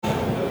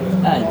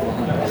Ay,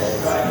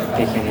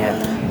 qué genial.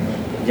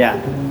 Ya,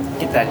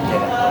 ¿qué tal,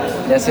 Yera?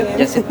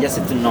 Ya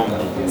sé tu nombre,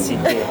 así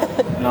que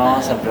no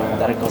vamos a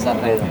preguntar cosas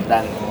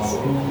redundantes.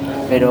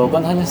 Pero,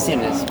 ¿cuántos años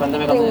tienes?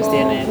 Cuéntame cuántos años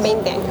tienes.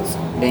 20 años.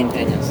 20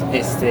 años.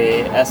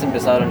 ¿Has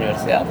empezado la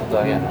universidad?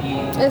 ¿Todavía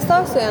no? He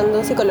estado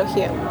estudiando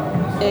psicología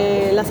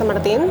en la San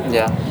Martín.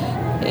 Ya.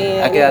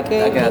 ¿A qué edad?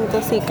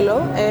 Quinto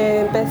ciclo.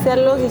 Empecé a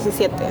los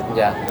 17.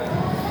 Ya.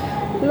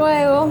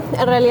 Luego,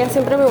 en realidad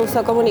siempre me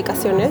gustó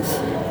comunicaciones,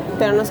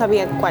 pero no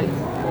sabía cuál.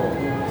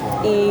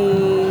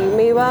 Y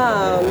me iba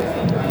a,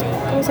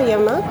 ¿cómo se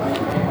llama?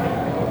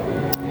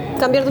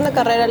 Cambiar de una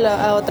carrera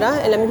a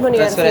otra en la misma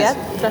universidad.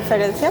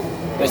 Transferencia.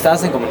 Pero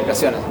estabas en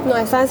comunicaciones. No,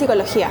 estaba en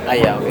psicología. Ah,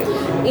 ya,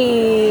 ok.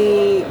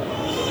 Y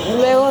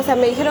luego, o sea,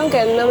 me dijeron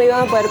que no me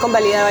iban a poder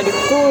convalidar varios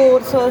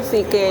cursos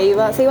y que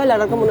se iba a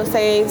alargar como unos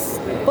 6.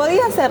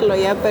 Podía hacerlo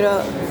ya, pero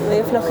me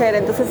dio flojera.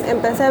 Entonces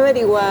empecé a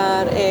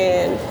averiguar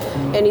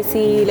en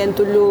Isil, en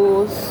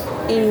Toulouse.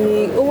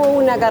 Y hubo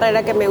una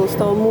carrera que me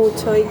gustó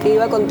mucho y que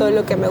iba con todo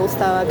lo que me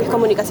gustaba, que es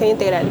comunicación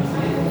integral.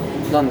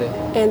 ¿Dónde?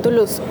 En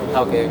Toulouse.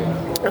 Ah, ok,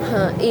 ok.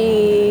 Ajá.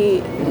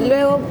 Y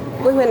luego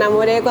pues me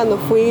enamoré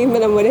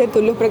de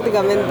Toulouse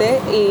prácticamente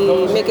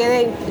y me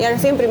quedé, y ahora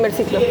estoy en primer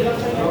ciclo.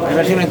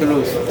 Primer ciclo en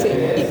Toulouse. Sí.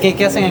 ¿Y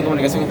qué hacen en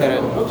comunicación integral?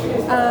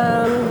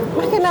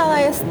 Más que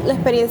nada es la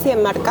experiencia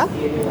de marca,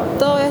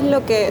 todo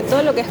lo que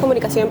es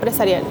comunicación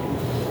empresarial.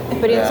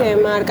 Experiencia de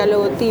marca,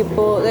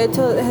 logotipo, de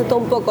hecho es de todo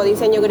un poco,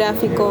 diseño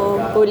gráfico,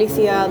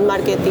 publicidad,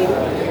 marketing,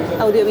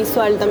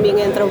 audiovisual también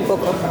entra un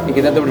poco. ¿Y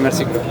qué tal tu primer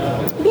ciclo?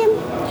 Bien,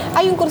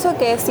 hay un curso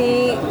que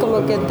sí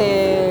como que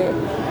te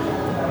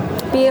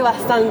pide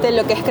bastante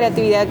lo que es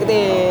creatividad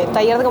de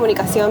taller de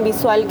comunicación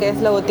visual, que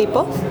es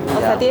logotipos. O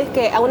sea, tienes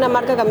que a una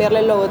marca cambiarle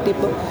el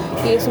logotipo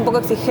y es un poco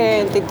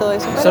exigente y todo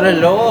eso. ¿Solo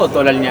el logo o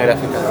toda la línea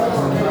gráfica?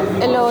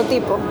 El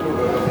logotipo.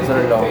 Solo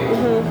el logo.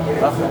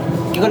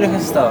 ¿Qué colegio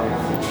has estado?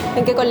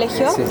 ¿En qué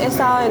colegio? Sí. He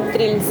estado en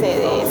Trilce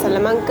de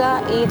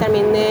Salamanca y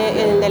también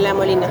en el de La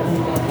Molina.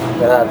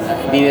 ¿Verdad?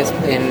 Vives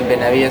en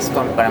Benavides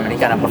con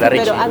Panamericana, por la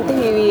Richie. Pero antes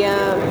vivía,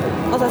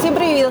 o sea,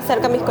 siempre he vivido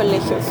cerca de mis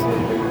colegios.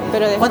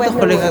 Pero después ¿Cuántos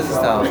colegios has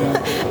estado?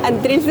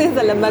 En Trilce,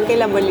 Salamanca y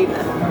La Molina.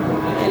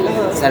 En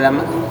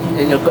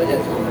los dos.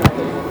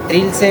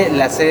 Trilce,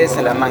 la sede de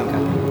Salamanca.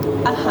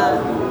 Ajá.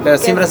 Pero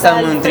siempre has estado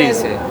en un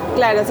Trilce.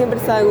 Claro, siempre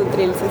he estado en un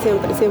Trilce,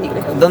 siempre.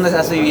 ¿Dónde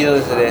has vivido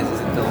desde entonces?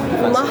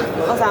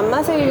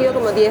 Más he vivido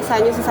como 10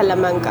 años en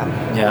Salamanca.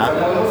 Ya.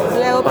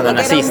 Luego, ¿Cuando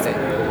naciste?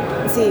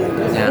 Sí.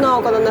 Ya.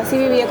 No, cuando nací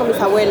vivía con mis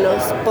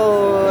abuelos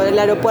por el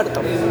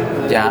aeropuerto.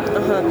 Ya.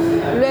 Ajá.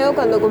 Luego,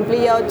 cuando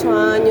cumplí ya 8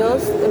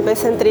 años,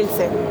 empecé en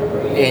Trilce.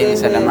 En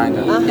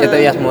Salamanca. Ajá. ¿Ya te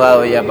habías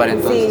mudado ya para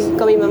entonces? Sí,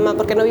 con mi mamá,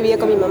 porque no vivía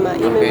con mi mamá.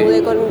 Y me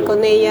mudé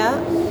con ella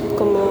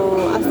como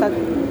hasta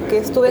que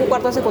estuve en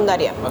cuarto de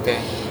secundaria. Okay.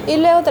 Y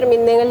luego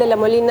terminé en el de La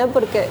Molina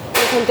porque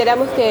nos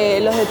enteramos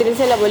que los de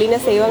Trilce de La Molina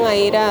se iban a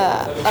ir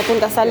a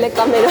Punta Sal de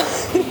Cameron.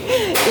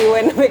 Y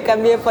bueno, me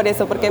cambié por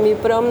eso, porque mi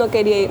prom no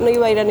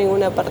iba a ir a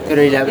ninguna parte.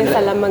 Pero en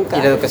Salamanca.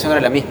 ¿Y la educación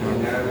era la misma?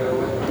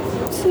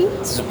 Sí.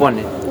 Se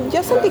supone.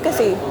 Yo sentí que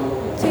sí.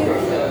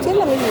 Sí es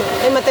la misma.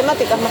 En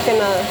matemáticas más que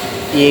nada.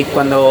 ¿Y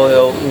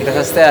cuando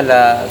ingresaste a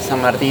la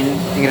San Martín,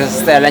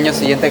 ingresaste al año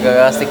siguiente que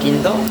acabaste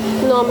quinto?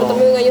 No, me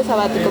tomé un año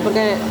sabático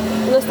porque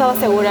no estaba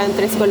segura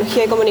entre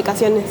psicología y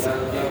comunicaciones.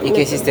 ¿Y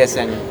qué hiciste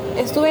ese año?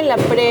 Estuve en la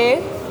pre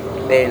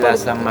de la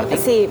San Martín.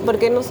 Sí,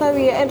 porque no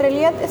sabía, en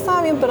realidad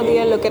estaba bien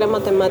perdida en lo que era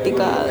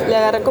matemática, le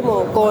agarré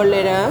como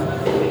cólera,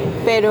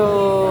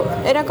 pero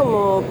era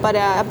como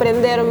para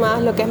aprender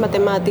más lo que es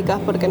matemáticas,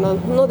 porque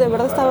no de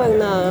verdad estaba en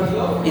nada.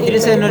 ¿Y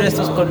Trilce no eres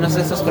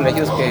estos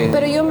colegios que...?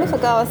 Pero yo me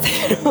sacaba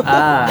 0.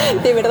 Ah.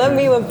 De verdad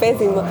me iba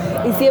pésimo.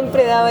 Y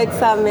siempre daba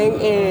examen,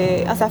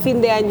 hasta fin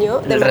de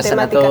año, de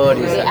matemáticas,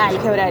 de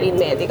álgebra,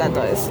 aritmética,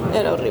 todo eso.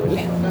 Era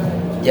horrible.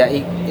 Ya,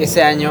 y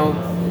ese año,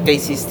 ¿qué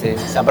hiciste?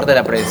 Aparte de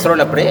la pre, ¿solo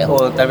la pre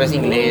o tal vez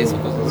inglés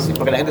o cosas así?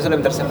 Porque la gente suele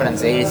meterse en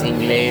francés,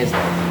 inglés,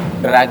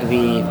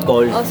 rugby,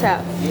 golf. O sea,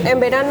 en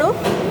verano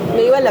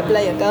me iba a la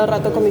playa cada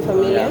rato con mi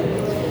familia.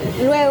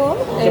 Luego...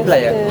 ¿Qué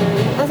playa?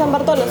 A San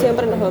Bartolo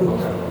siempre nos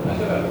vamos.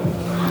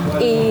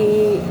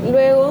 Y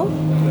luego,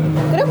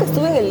 creo que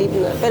estuve en el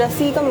himno, pero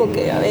así como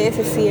que a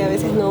veces sí, a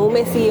veces no, un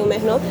mes sí, un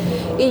mes no.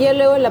 Y ya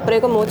luego en la pre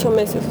como 8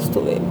 meses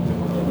estuve,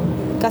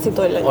 casi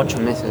todo el año. 8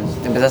 meses.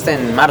 ¿Te empezaste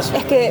en marzo?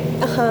 Es que,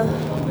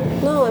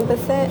 no,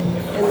 empecé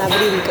en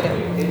abril, creo.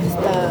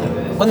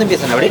 ¿Cuándo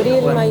empieza? ¿En abril?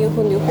 Abril, mayo,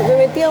 junio. Me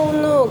metí a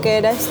uno que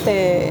era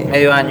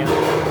medio año.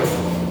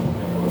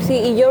 Sí,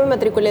 y yo me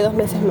matriculé 2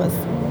 meses más.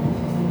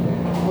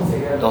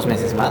 ¿2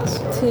 meses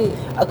más? Sí.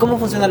 ¿Cómo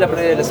funciona la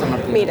pre de la San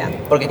Martín? Mira,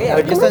 porque a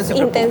ver, yo estaba en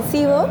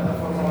intensivo.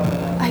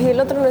 Ay, el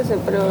otro no sé,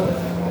 pero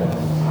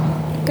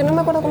que no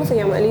me acuerdo cómo se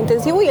llama. El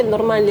intensivo y el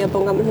normal, ya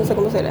pongamos, no sé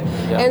cómo será.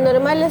 Ya. El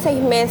normal es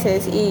 6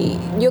 meses y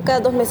yo cada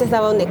 2 meses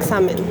daba un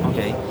examen.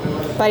 Okay.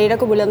 Para ir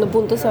acumulando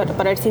puntos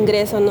para ver si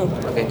ingreso o no.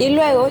 Okay. Y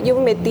luego yo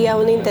me metí a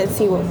un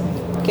intensivo,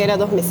 que era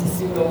 2 meses.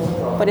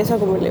 Por eso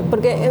acumulé.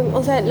 Porque,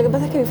 o sea, lo que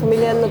pasa es que mi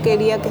familia no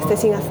quería que esté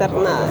sin hacer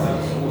nada.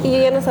 Y yo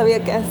ya no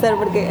sabía qué hacer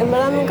porque en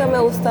verdad nunca me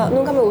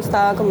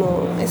gustaba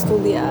como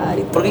estudiar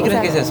y todo. ¿Por qué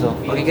crees que es eso?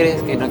 ¿Por qué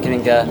crees que no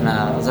quieren que hagas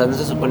nada? O sea, no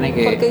se supone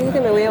que... Porque dicen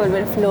que me voy a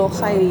volver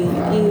floja y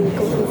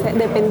 ¿cómo se dice?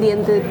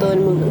 Dependiente de todo el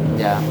mundo.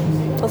 Ya.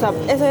 O sea,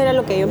 eso era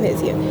lo que ellos me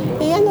decían.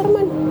 Y ya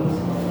normal.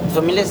 ¿Tu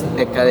familia es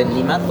de acá de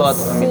Lima? ¿Toda tu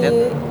familia? Sí,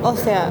 o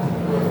sea,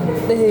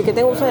 desde que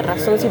tengo uso de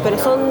razón, sí, pero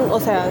son, o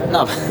sea,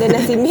 No. de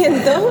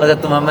nacimiento. O sea,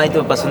 tu mamá y tu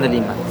papá son de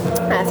Lima.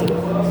 Ah, sí.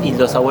 ¿Y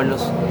los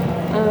abuelos?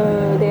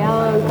 De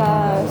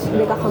Ancash,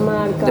 de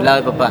Cajamarca. Del lado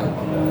de papá.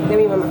 De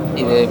mi mamá.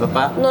 ¿Y de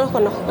papá? No los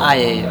conozco. Ah,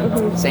 ya.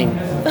 Same.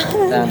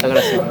 Tanto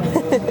gracias.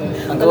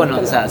 Aunque bueno,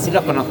 o sea, sí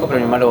los conozco, pero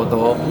mi mamá lo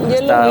votó Yo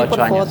hasta los vi 8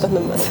 por años. fotos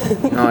nomás.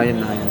 No, yo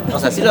no. O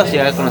sea, sí los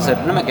llegué a conocer,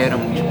 no me quedaron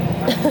mucho.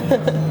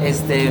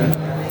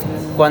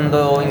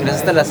 Cuando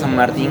ingresaste a la San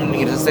Martín,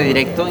 ¿ingreso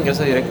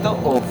directo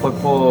o fue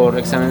por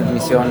examen de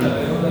admisión?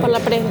 Por la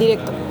pre,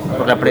 directo.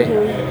 Por la pre.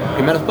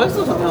 ¿Primeros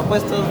puestos, últimos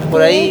puestos?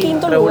 Por Quedé ahí, en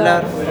quinto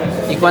regular.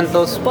 lugar. ¿Y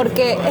cuántos?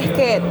 Porque es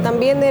que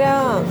también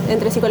era,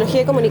 entre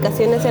psicología y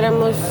comunicaciones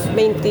éramos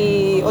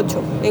 28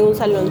 en un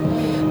salón.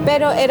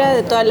 Pero era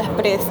de todas las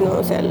pres, ¿no?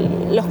 O sea,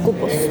 los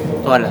cupos.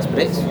 ¿Todas las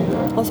pres?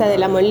 O sea, de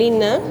La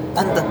Molina.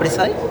 ¿Tantas pres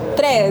hay?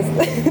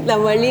 3. La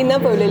Molina,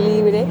 Pueblo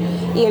Libre.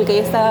 Y el que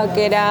yo estaba,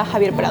 que era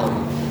Javier Prado.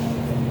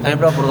 ¿Javier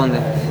Prado por dónde?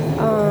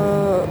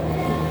 Ah,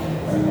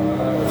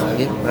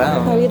 Javier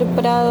Prado. Javier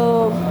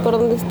Prado, ¿por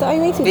dónde está? Hay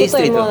un ¿Qué instituto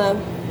de distrito? moda.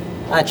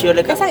 Ah,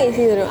 Chivoleca. Es San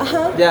Isidro,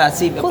 ajá. Ya,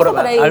 sí, Justo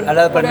por ahí. al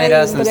lado de por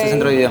Palmeras, ahí, en por el ahí.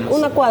 centro de idiomas.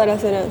 Una cuadra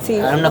será, sí.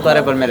 Ah, una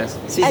cuadra de Palmeras.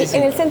 Sí, sí, sí.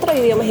 En el centro de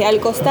idiomas, y al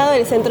costado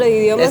del centro de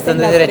idiomas. ¿Es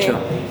donde la es derecho? pre.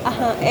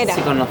 Ajá, era.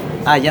 Sí, conozco.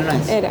 Ah, ya no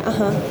es. Era,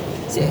 ajá.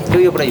 Sí, yo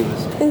vivo por ahí,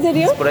 pues. ¿En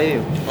serio? Por ahí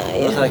vivo. Ah,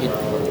 ya. No sé de aquí.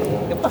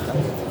 ¿Qué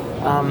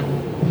paja?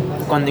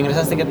 Cuando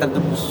ingresaste, ¿qué tal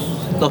tus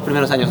 2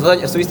 primeros años?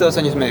 Estuviste 2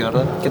 años y medio,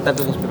 ¿verdad? ¿Qué tal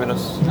tus 2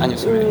 primeros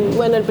años y medio?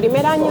 Bueno, el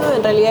primer año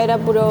en realidad era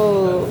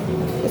puro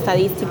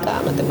estadística,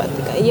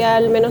 matemática. Y ya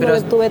al menos Pero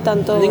no tuve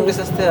tanto... ¿No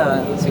ingresaste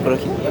a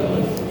psicología?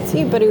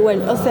 Sí, pero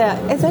igual, o sea,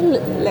 esa es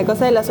la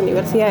cosa de las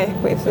universidades,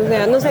 pues. O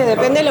sea, no sé,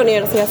 depende de la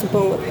universidad,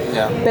 supongo.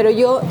 Ya. Pero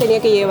yo tenía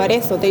que llevar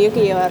eso, tenía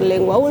que llevar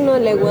lengua 1,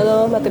 lengua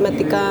 2,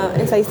 matemática,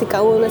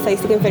 estadística 1,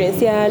 estadística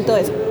inferencial, todo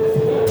eso.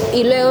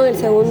 Y luego en el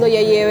segundo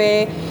ya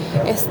llevé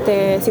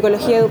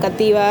psicología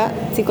educativa,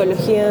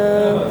 psicología...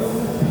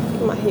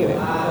 ¿qué más llevé?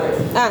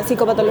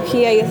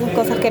 Psicopatología y esas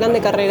cosas que eran de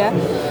carrera.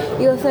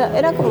 Y o sea,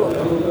 era como...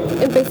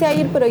 Empecé a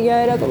ir, pero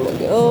ya era como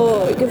que, oh,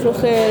 qué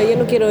flojera, yo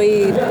no quiero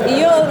ir.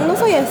 Y yo no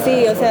soy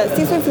así, o sea,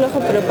 sí soy floja,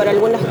 pero para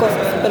algunas cosas.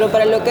 Pero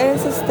para lo que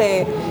es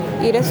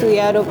ir a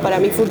estudiar o para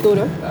mi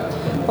futuro,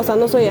 o sea,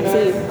 no soy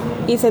así.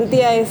 Y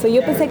sentía eso.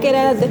 Yo pensé que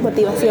era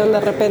desmotivación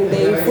de repente.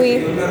 Y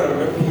fui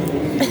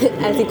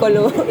al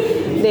psicólogo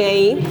de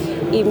ahí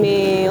y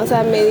me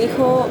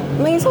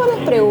hizo varias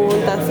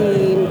preguntas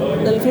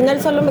y al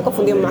final solo me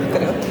confundió más,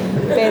 creo.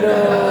 Pero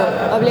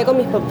hablé con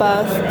mis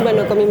papás,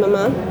 bueno, con mi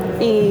mamá,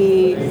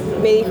 y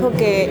me dijo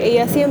que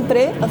ella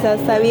siempre, o sea,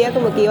 sabía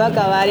como que iba a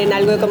acabar en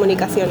algo de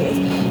comunicaciones.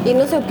 Y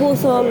no se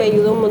opuso, me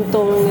ayudó un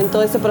montón en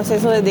todo ese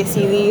proceso de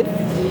decidir.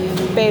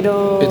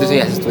 Pero tú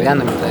seguías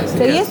estudiando mientras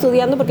decidías. Seguía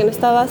estudiando porque no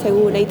estaba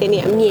segura y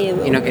tenía miedo.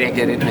 Y no quería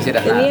que no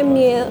hicieras nada. Tenía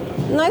miedo.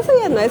 No, eso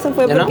ya no, eso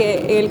fue ¿Ya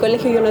porque en el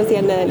colegio yo no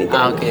hacía nada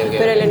literal. Ok.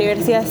 Pero en la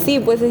universidad sí,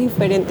 pues es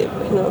diferente,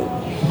 pues,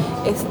 ¿no?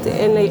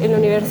 En la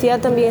universidad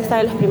también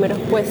estaba en los primeros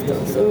puestos.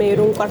 Me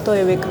dieron un cuarto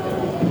de beca.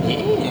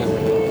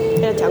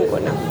 Era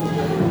chancona.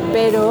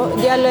 Pero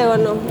ya luego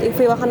no, y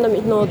fui bajando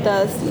mis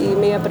notas y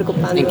me iba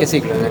preocupando. ¿En qué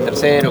ciclo? ¿En el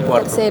tercero,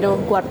 cuarto? Tercero,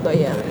 cuarto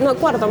ya. No,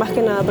 cuarto más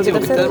que nada. Porque Sí,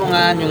 porque te tercero, un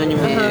año y medio.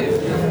 ajá.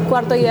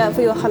 Cuarto ya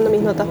fui bajando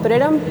mis notas, pero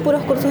eran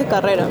puros cursos de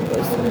carrera,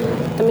 pues.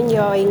 También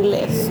llevaba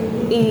inglés.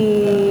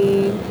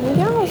 Y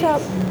ya, o sea,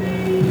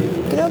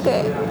 creo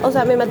que, o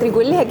sea, me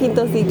matriculé a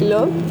quinto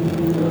ciclo,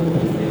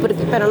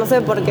 pero no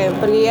sé por qué,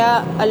 porque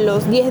ya a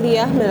los 10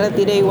 días me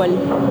retiré igual.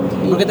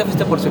 ¿Por qué te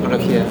fuiste por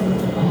psicología?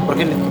 ¿Por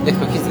qué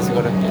escogiste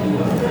psicología?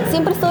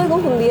 Siempre estuve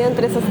confundida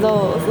entre esos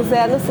dos, o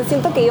sea, no sé,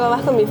 siento que iba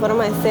más con mi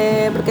forma de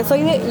ser, porque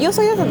yo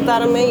soy de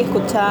sentarme y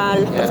escuchar a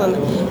las personas,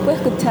 puedo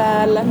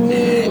escucharlas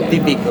 1000,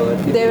 Típico.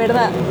 de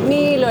verdad,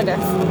 1000 horas,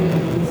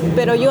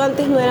 pero yo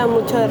antes no era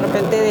mucho de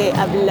repente de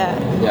hablar,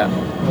 Ya.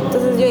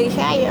 entonces yo dije,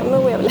 ay, ya me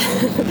voy a hablar,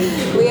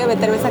 voy a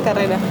meterme esa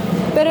carrera,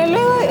 pero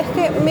luego es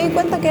que me di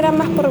cuenta que era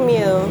más por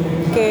miedo,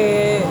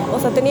 o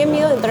sea, tenía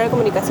miedo de entrar a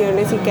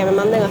comunicaciones y que me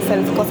manden a hacer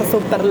cosas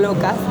súper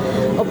locas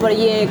o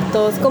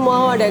proyectos, como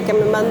ahora que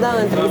me mandan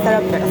a entrevistar a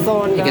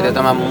personas. Y que te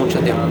toma mucho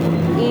tiempo.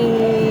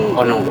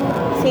 ¿O no?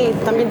 Sí,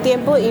 también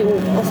tiempo y,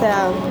 o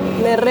sea,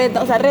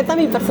 reta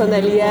mi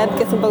personalidad,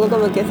 que es un poco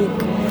como que así,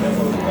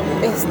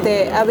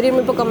 abrirme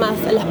un poco más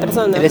a las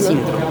personas. ¿Eres ¿no?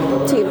 intro?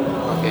 Sí,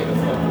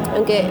 Ok.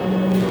 aunque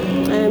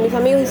mis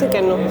amigos dicen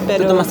que no,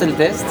 pero... ¿Tú tomaste el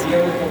test?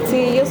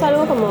 Sí, yo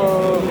salgo como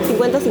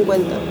 50-50.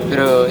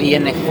 Pero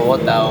INJ o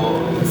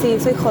Sí,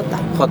 soy J.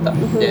 J.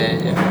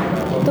 Ya.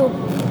 ¿Tú?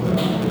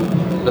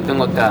 Lo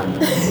tengo acá.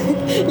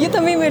 Yo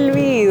también me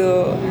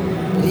olvido.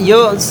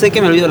 Yo sé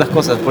que me olvido las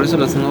cosas, por eso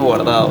los tengo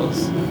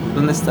guardados.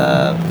 ¿Dónde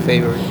está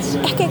favorites?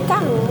 Es que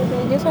cambia,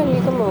 yo salí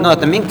como... No,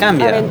 también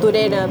cambia.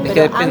 aventurera, Es pero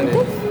que depende.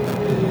 antes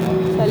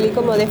salí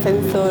como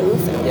defensor, no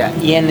sé. Ya,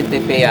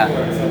 INTPA.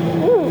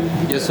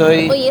 Yo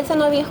soy... Oye, esa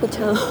no había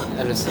escuchado.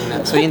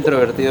 Alucina. Soy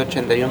introvertido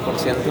 81%,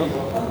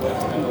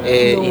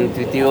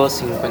 intuitivo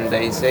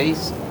 56%,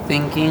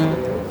 thinking,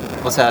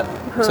 o sea,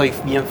 soy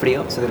bien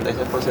frío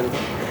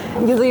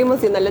 76%. Yo soy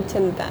emocional 87%.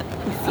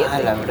 Ah,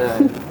 la verdad.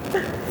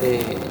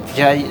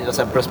 O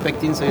sea,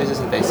 prospecting soy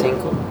 65%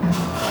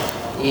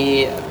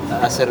 y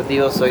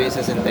asertivo soy 67%,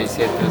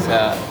 o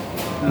sea,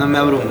 no me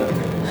abrumo.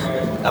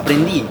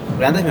 Aprendí,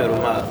 porque antes me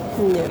abrumaba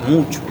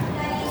mucho.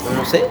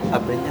 No sé,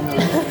 aprendiendo.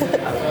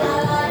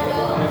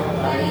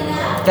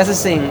 ¿Qué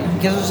haces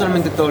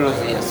usualmente todos los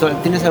días?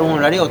 ¿Tienes algún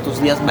horario o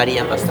tus días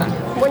varían bastante?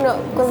 Bueno,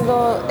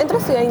 cuando entro a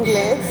estudiar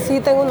inglés, sí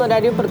tengo un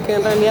horario porque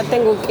en realidad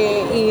tengo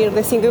que ir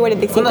de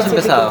 5:45. ¿Cuándo has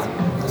empezado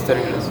a estudiar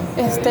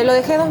inglés? Lo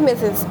dejé 2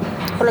 meses,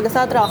 por lo que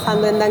estaba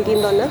trabajando en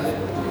Dunkin' Donuts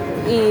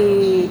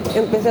y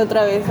empecé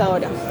otra vez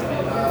ahora.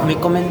 Me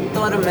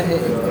comentaron,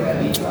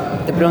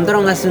 te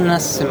preguntaron hace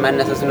unas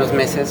semanas, hace unos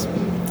meses,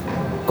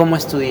 ¿cómo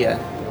estudia?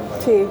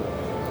 Sí.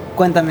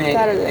 Cuéntame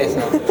eso.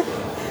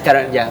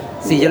 Claro, ya.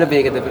 Sí, yo le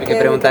pedí que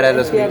preguntara a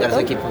los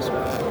equipos.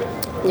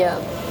 Ya,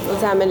 o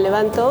sea, me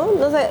levanto,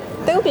 no sé,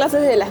 tengo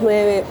clases de las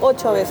 9,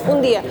 8 a veces,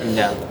 un día.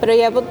 Ya. Pero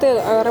ya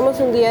agarramos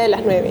un día de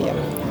las 9 ya.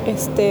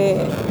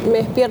 Me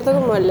despierto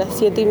como a las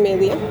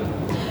 7:30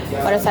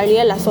 para salir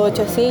a las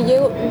 8, así.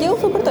 Llego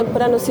súper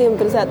temprano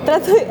siempre, o sea,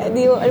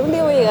 digo, algún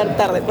día voy a llegar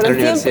tarde.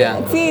 Pero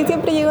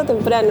siempre llego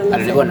temprano.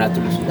 Bueno, a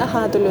Toulouse.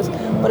 Ajá, a Toulouse.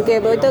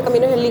 Porque me voy todo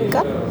camino en el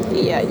Inca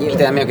y ya llego. ¿Y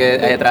te da miedo que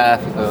haya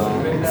tráfico?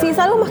 Sí,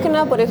 salgo más que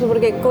nada por eso,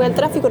 porque con el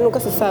tráfico nunca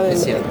se sabe.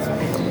 Es cierto.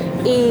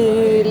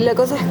 Y la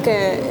cosa es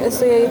que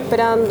estoy ahí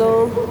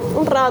esperando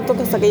un rato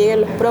hasta que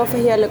lleguen los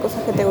profes, ya la cosa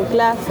es que tengo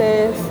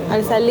clases.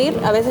 Al salir,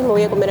 a veces me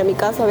voy a comer a mi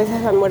casa, a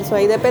veces almuerzo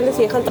ahí, depende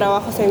si dejan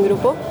trabajos en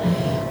grupo.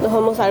 Nos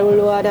vamos a algún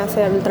lugar a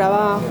hacer el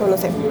trabajo, no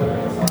sé.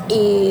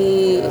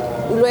 Y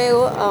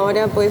luego,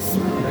 ahora pues,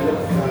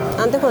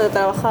 antes cuando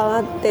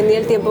trabajaba tenía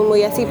el tiempo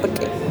muy así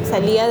porque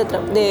salía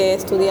de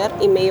estudiar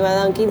y me iba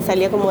a Dunkin',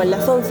 salía como a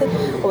las 11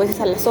 o a veces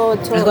a las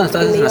 8. ¿Es cuando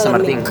estabas en San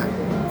Martín?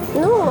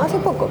 No, hace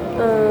poco.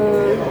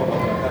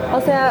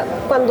 O sea,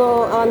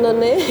 cuando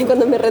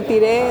cuando me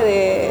retiré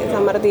de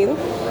San Martín,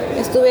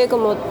 estuve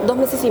como 2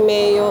 meses y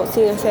medio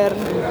sin hacer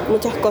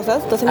muchas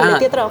cosas, entonces me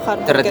metí a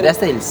trabajar. ¿Te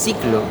retiraste del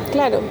ciclo?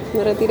 Claro,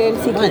 me retiré del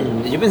ciclo.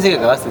 Man, yo pensé que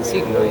acabaste el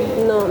ciclo.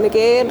 No, me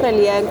quedé en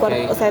realidad en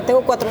o sea,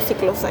 tengo 4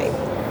 ciclos ahí.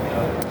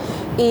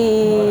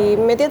 Y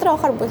me metí a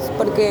trabajar pues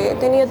porque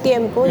tenía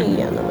tiempo y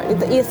ya no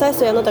y estaba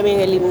estudiando también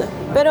el himno.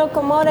 Pero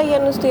como ahora ya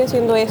no estoy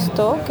haciendo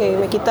esto, que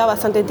me quita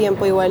bastante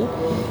tiempo igual,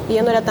 y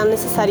ya no era tan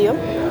necesario,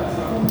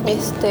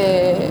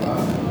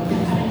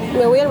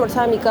 me voy a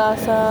almorzar a mi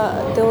casa,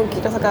 tengo que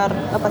ir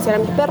a pasear a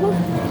mis perros.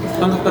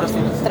 ¿Cuántos perros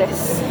tienes? 3.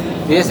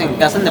 ¿Vives en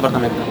casa o en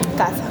departamento?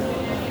 Casa.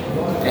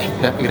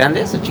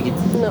 ¿Grandes o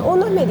chiquitos? No,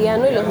 uno es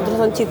mediano y los otros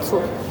son shih tzu.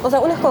 O sea,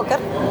 uno es cocker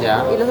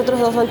y los otros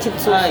 2 son shih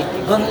tzu. Ay,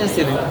 ¿cuántos años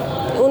tienen?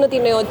 Uno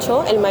tiene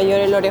 8, el mayor,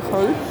 el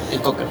orejón.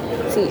 El cocker.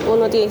 Sí,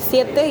 uno tiene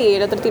 7 y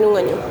el otro tiene 1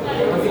 año.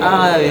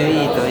 Ah,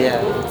 bebito, ya.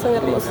 Son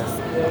hermosos.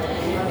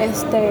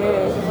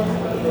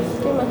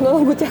 ¿Qué más? No,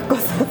 muchas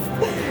cosas.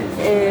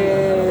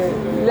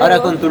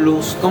 Ahora con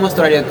Toulouse, ¿cómo es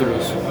tu horario de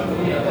Toulouse?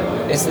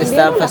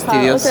 ¿Está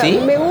fastidioso? O sea, ¿Sí?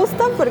 me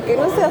gusta porque,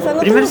 no sé, o sea, no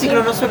Primer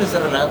ciclo no suele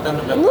ser tan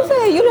relajado. No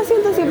sé, yo lo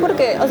siento así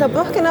porque, o sea,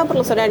 más que nada por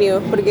los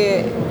horarios,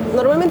 porque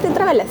normalmente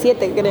entran a las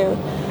 7, creo,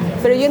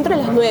 pero yo entro a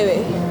las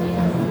 9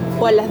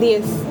 o a las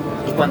 10.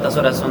 ¿Y cuántas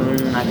horas son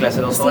una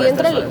clase? ¿2 horas?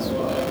 3 horas?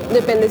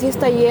 Depende, si es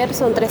taller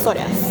son 3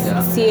 horas,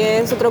 Ya. Si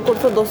es otro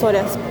curso 2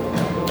 horas.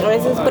 A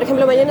veces, por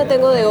ejemplo, mañana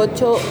tengo de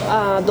 8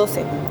 a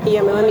 12 y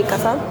ya me voy a mi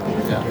casa.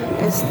 Ya.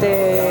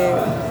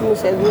 No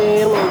sé,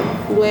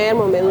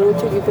 duermo, me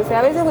ducho, yo qué sé.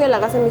 A veces voy a la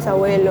casa de mis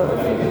abuelos,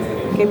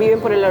 que viven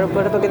por el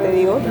aeropuerto que te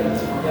digo.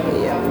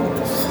 Y ya,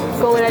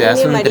 como la ¿Te das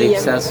línea un amarilla.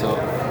 tripsazo?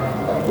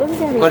 No sé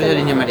si has visto. ¿Cuál es la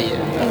línea amarilla?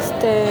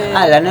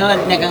 La nueva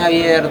línea que han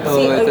abierto.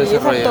 Sí, todo ese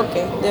es al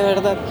toque, de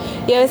verdad.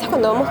 Y a veces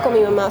cuando vamos con mi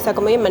mamá, o sea,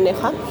 como ella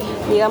maneja,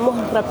 llegamos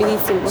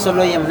rapidísimo.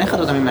 ¿Solo ella maneja o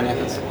tú también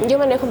manejas? Yo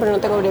manejo, pero no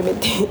tengo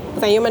brevete. O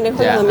sea, yo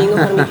manejo los domingos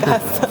por mi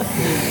casa.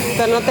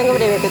 Pero no tengo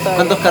brevete todavía.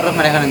 ¿Cuántos carros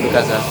manejan en tu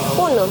casa?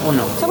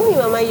 Uno. Somos mi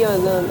mamá y yo.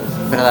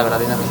 Verdad,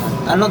 tienes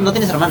razón. ¿No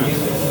tienes hermanos?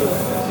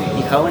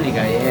 Hija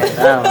única, bien,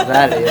 vamos,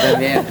 dale, yo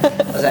también.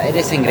 O sea,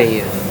 eres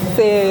engreída.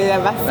 Sí,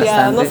 demasiado.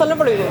 Bastante. No solo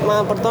por mi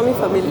mamá, por toda mi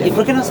familia. ¿Y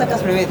por qué no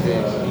sacas brevete?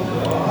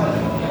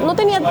 No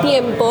tenía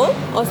tiempo,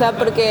 o sea,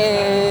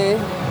 porque...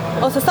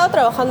 O sea, estaba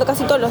trabajando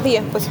casi todos los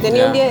días, pues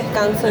tenía un día de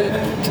descanso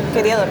y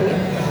quería dormir.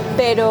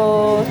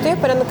 Pero estoy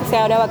esperando que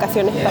sea ahora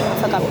vacaciones para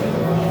sacarlo.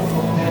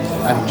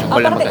 Hay mucha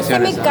cola en Aparte,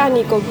 vacaciones. sé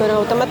mecánico, pero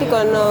automático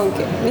no,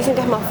 que dicen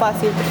que es más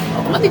fácil.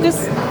 Automático es...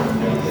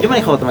 Yo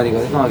manejo automático,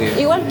 es como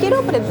que... Igual quiero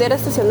aprender a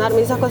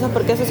estacionarme y esas cosas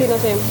porque eso sí no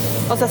sé.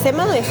 O sea, sé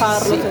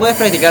manejarlo. Sí, puedes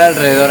practicar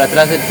alrededor,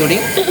 atrás del Touring,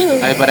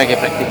 a ver para que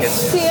practiques.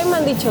 Sí, me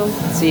han dicho.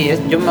 Sí,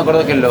 yo me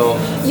acuerdo que lo...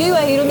 Yo iba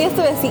a ir, un día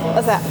estuve así,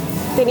 o sea,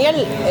 tenía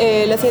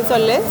los 100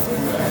 soles,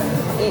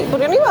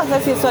 porque no iba a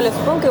hacer 100 soles,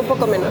 supongo que un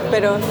poco menos,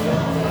 pero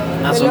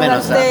Más o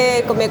menos.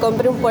 Me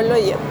compré un polo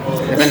y ya.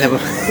 Depende,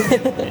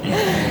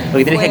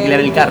 porque tienes que alquilar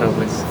el carro,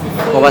 pues.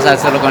 O vas a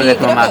hacerlo con el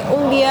creo mamá. que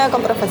un día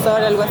con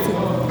profesor, algo así.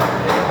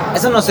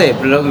 Eso no sé,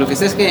 lo que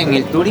sé es que en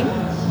el touring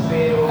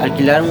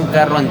alquilar un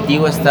carro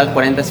antiguo está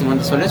 40,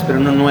 50 soles, pero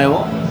uno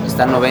nuevo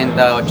está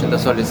 90, 80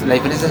 soles. La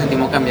diferencia es el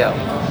timón cambiado.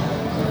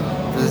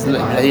 Entonces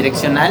la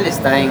direccional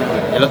está en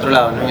el otro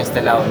lado, no en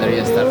este lado donde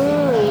debería estar.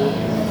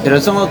 Pero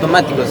son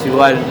automáticos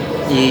igual.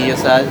 Y, o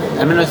sea,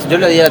 al menos yo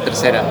le di a la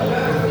tercera.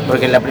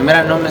 Porque la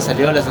primera no me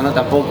salió, la segunda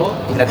tampoco.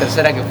 Y la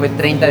tercera, que fue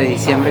 30 de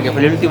diciembre, que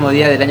fue el último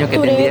día del año que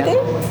tendría.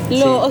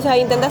 Sí. O sea,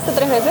 ¿intentaste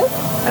 3 veces?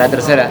 A la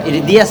tercera.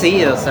 Y días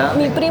seguidos, ¿sabes?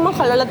 Mi primo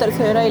jaló la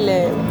tercera y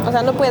o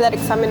sea, no puede dar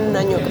examen en un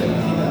año, creo.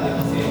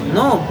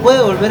 No,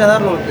 puede volver a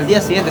darlo el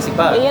día siguiente si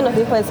paga. Ella nos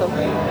dijo eso.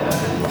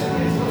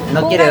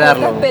 No quiere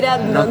darlo. Está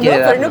esperando. No quiere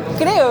darlo. Pero no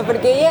creo,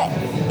 porque ella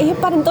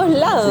para en todos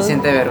lados. Se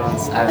siente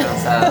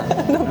avergonzada.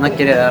 No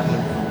quiere darlo.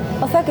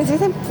 O sea, que sí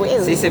se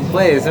puede. Sí se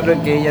puede,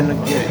 solo que ella no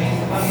quiere.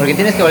 Porque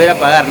tienes que volver a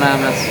pagar nada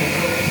más.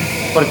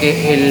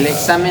 Porque el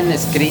examen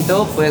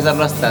escrito puedes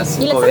darlo hasta 5 veces.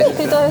 Y el examen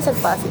escrito debe ser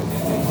fácil.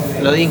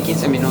 Lo di en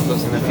 15 minutos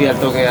y me fui al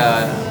toque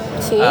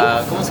 ¿Sí?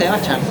 ¿cómo se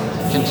llama? Chan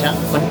con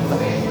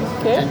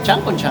 ¿Qué?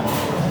 Chan con Chan.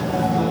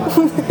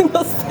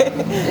 No sé.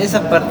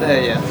 Esa parte de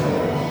allá.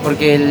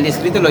 Porque el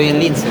escrito lo di en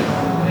Lince.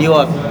 Vivo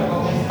a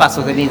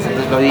pasos de Lince,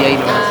 entonces lo di ahí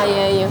nomás.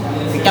 Ya.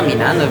 Fui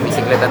caminando en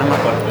bicicleta, no me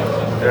acuerdo.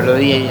 Pero lo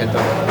di ahí al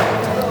toque.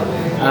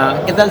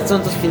 ¿Qué tal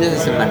son tus fines de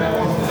semana?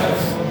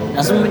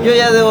 Yo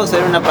ya debo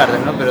saber una parte,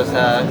 ¿no? Pero, o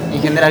sea,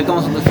 en general,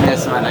 ¿cómo son tus fines de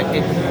semana?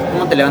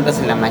 ¿Cómo te levantas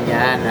en la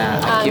mañana?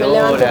 ¿A qué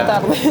hora? Me levanto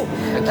tarde.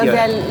 ¿A qué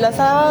hora? O sea, los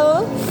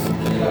sábados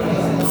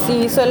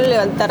sí suelo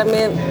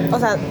levantarme. O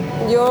sea,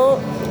 yo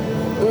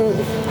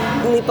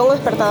ni pongo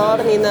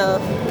despertador ni nada.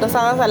 Los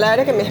sábados a la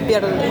hora que me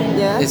despierto,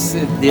 ¿ya?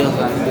 Dios,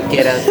 cuando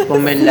quieras,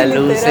 ponme la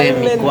luz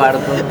en mi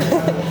cuarto.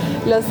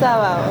 Los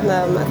sábados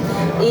nada más.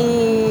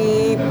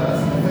 Y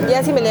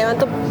ya si me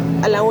levanto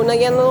a la 1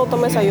 ya no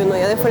tomo desayuno,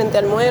 ya de frente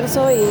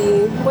almuerzo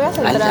y voy a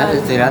centrar.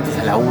 ¿Te levantas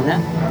a la 1?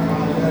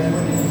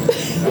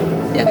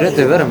 Ya creo que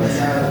te duermes.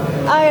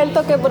 El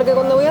toque, porque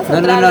cuando voy a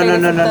centrar...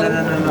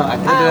 No. ¿A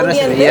qué te duermes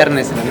el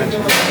viernes en la noche?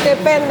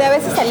 Depende, a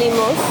veces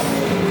salimos.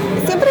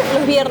 Siempre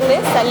los viernes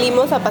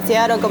salimos a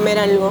pasear o comer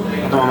algo.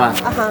 ¿Con tu mamá?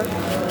 Ajá.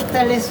 ¿Qué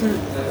tal es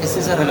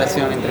esa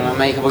relación entre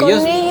mamá e hija? Con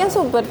ella es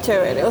súper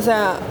chévere, o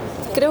sea,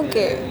 creo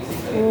que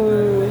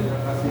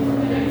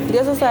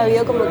Dios ha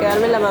sabido como que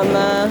darme la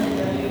mamá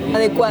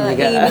adecuada y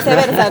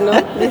viceversa, ¿no?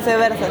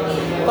 Viceversa.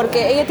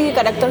 Porque ella tiene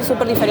carácter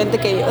súper diferente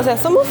que yo. O sea,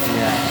 somos...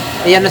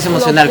 Ella no es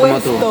emocional como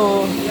tú.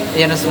 opuesto.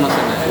 Ella no es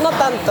emocional. No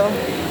tanto.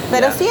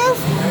 Pero sí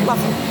es bajo.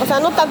 O sea,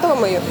 no tanto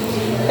como yo.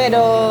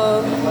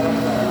 Pero...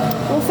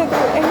 No sé,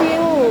 es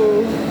bien...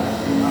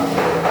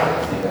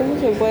 ¿Cómo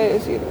se puede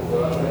decir?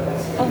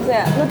 O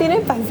sea, no tiene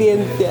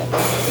paciencia,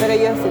 pero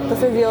yo sí.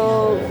 Entonces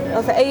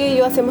o sea, ella y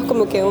yo hacemos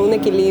como que un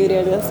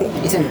equilibrio, algo así.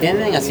 ¿Y se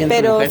entienden haciendo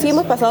Pero mujeres? sí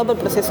hemos pasado por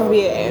procesos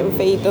bien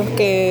feitos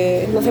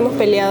que nos hemos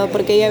peleado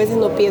porque ella a veces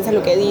no piensa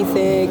lo que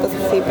dice, cosas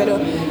así. Pero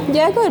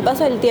ya con el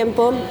paso del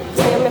tiempo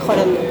se va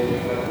mejorando.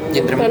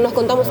 Pero nos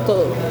contamos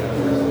todo.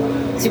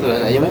 Sí,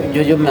 pues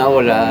yo me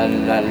hago la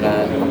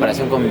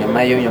comparación con mi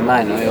mamá y mi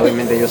mamá, ¿no? Y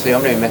obviamente yo soy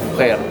hombre y mi mamá es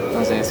mujer,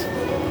 entonces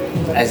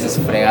a veces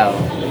es fregado.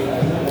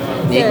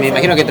 Y me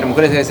imagino que entre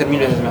mujeres debe ser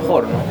 1000 veces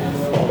mejor,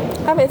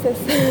 ¿no? A veces,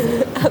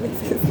 a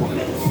veces.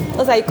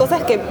 O sea, hay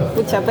cosas que,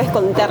 pucha, puedes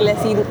contarle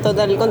así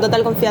con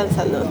total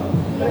confianza, ¿no?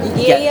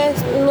 Y ella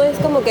no es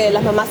como que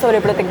las mamás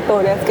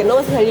sobreprotectoras, que no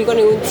vas a salir con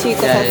ningún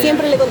chico. O sea,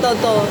 siempre le he contado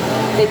todo.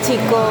 De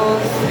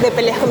chicos, de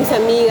peleas con mis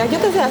amigas, yo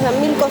qué sé, o sea,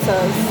 1000 cosas.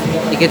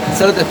 ¿Y que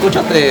solo te escucha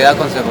o te da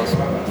consejos?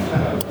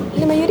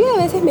 La mayoría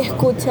de veces me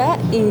escucha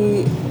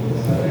y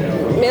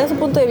me da su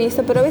punto de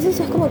vista, pero a veces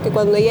es como que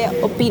cuando ella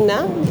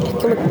opina,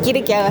 es como que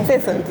quiere que hagas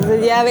eso.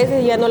 Entonces ya a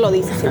veces ya no lo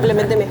dice,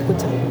 simplemente me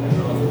escucha.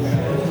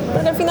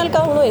 Porque al final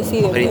cada uno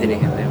decide. Súper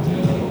inteligente.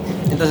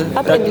 Entonces,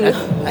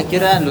 ¿a qué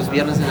hora los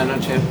viernes en la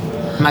noche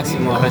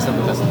máximo rezas a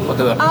tu casa? ¿O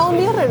te duermes? Un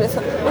día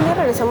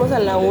regresamos a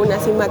la 1,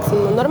 así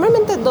máximo.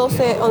 Normalmente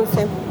 12,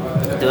 11.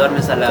 ¿Te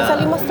duermes a la...?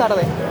 Salimos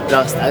tarde. No,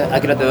 ¿a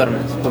qué hora te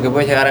duermes? Porque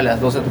puedes llegar a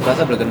las 12 a tu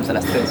casa, pero te duermes a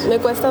las 3. Me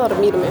cuesta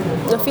dormirme,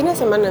 los fines de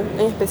semana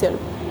en especial.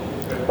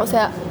 O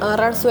sea,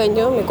 agarrar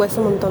sueño me cuesta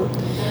un montón.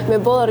 Me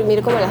puedo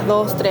dormir como a las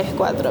 2, 3,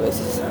 4 a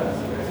veces.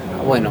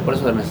 Bueno, por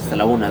eso duermes hasta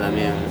la 1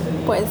 también.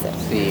 Puede ser.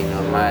 Sí,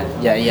 normal.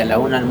 Y a la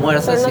 1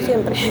 almuerzas. Pero no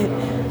siempre.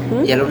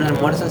 ¿Y a la 1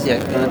 almuerzas y a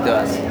dónde te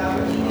vas?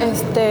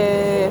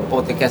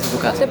 ¿O te quedas en tu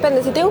casa?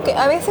 Depende, si tengo que...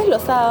 A veces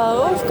los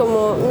sábados,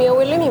 como mi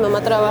abuelo y mi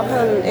mamá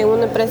trabajan en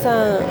una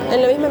empresa...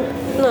 En la misma...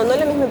 No en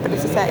la misma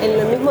empresa, o sea, en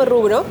el mismo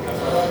rubro.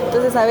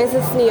 Entonces a veces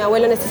mi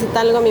abuelo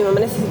necesita algo, mi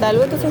mamá necesita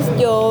algo, entonces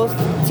yo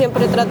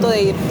siempre trato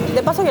de ir.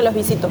 De paso que los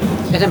visito.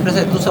 ¿Es la empresa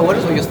de tus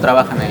abuelos o ellos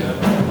trabajan ahí?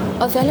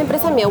 O sea, es la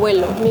empresa de mi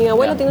abuelo. Mi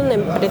abuelo tiene una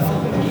empresa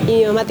y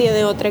mi mamá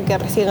tiene otra que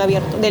recién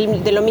abierto,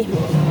 de lo mismo,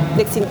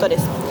 de extintores.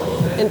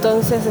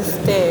 Entonces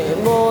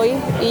voy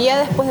y ya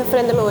después de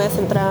frente me voy a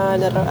centrar,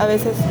 a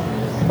veces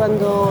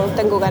cuando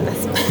tengo ganas.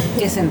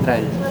 ¿Qué es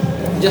Central?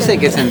 Yo sé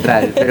que es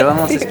Central, pero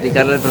vamos a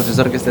explicarle al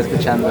profesor que está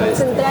escuchando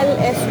esto. Central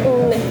es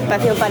un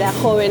espacio para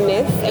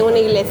jóvenes en una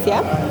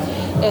iglesia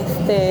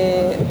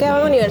que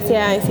van a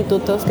universidad,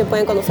 institutos, que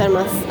pueden conocer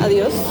más a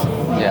Dios.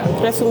 Ya.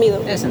 Resumido.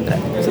 Es Central.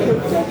 Sí.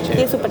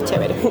 Y es súper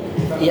chévere.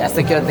 ¿Y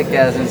hasta qué hora te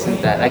quedas en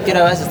Central? ¿A qué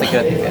hora vas hasta qué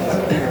hora te quedas?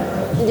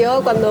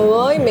 Yo cuando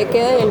voy me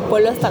quedo en el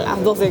polo hasta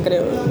las 12,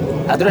 creo.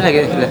 ¿A tú eres la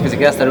que se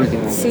queda hasta el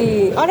último?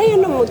 Sí, ahora ya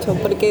no mucho,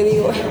 porque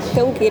digo,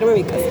 tengo que irme a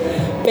mi casa.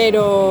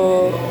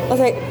 Pero, o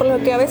sea, por lo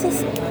que a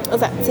veces, o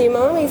sea, si mi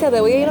mamá me dice, te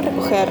voy a ir a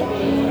recoger,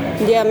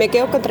 ya me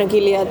quedo con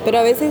tranquilidad, pero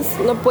a veces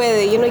no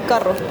puede, y no hay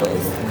carros, pues.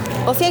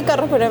 O sí hay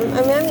carros, pero a mí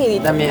me da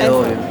miedito. Da miedo,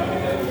 obvio.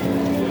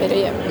 Pero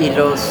ya. ¿Y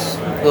los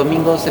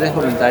domingos eres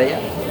voluntaria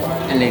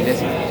en la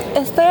iglesia?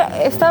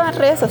 Estaba en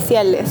redes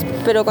sociales,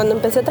 pero cuando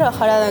empecé a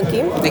trabajar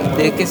aquí...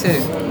 ¿De qué se...?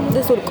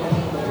 De surco.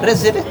 ¿Redes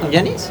sociales con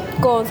Dennys?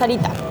 Con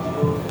Sarita.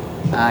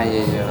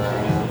 Ay.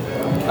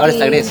 Ahora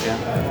está Grecia.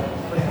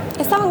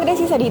 Estaba en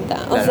Grecia y Sarita.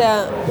 Claro. O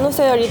sea, no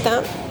sé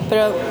ahorita,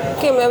 pero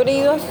que me habré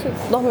ido hace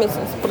 2 meses,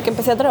 porque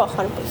empecé a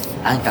trabajar, pues.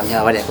 Han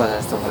cambiado varias cosas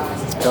estos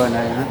meses, pero bueno,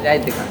 ahí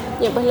te cuento.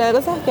 Ya, pues la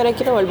cosa es que ahora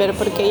quiero volver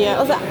porque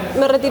ya... O sea,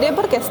 me retiré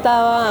porque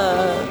estaba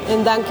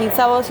en Dunkin'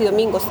 sábados y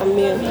domingos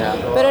también. Ya.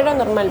 Pero era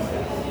normal.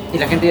 ¿Y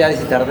la gente iba a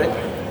visitarte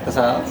los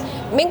sábados?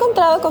 Me he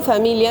encontrado con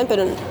familia,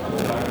 pero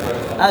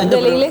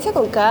de la iglesia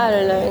con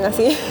Caroline,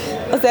 así.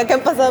 O sea, que han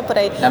pasado por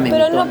ahí.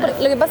 Pero no,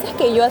 lo que pasa es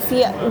que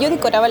yo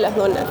decoraba las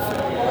donas.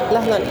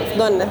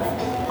 Donas.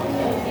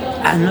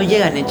 Ah, ¿no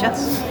llegan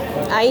hechas?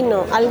 Ahí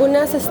no.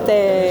 Algunas,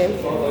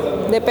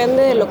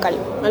 depende del local.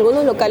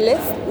 Algunos locales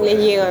les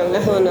llegan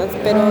las donas,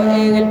 pero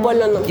en el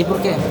polo no. ¿Y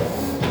por qué?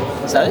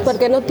 ¿Sabes?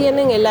 Porque no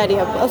tienen el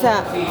área. O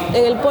sea,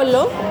 en el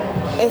polo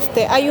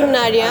hay un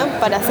área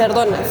para hacer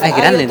donas. Ah, es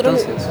grande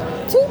entonces.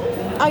 Sí.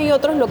 Hay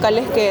otros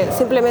locales que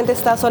simplemente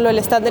está solo el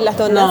stand de las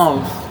donas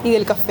y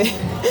del café.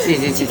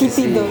 Sí.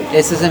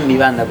 Ese es en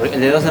Vivanda, porque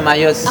el de 2 de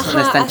mayo es un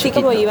stand así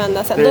chiquito. Como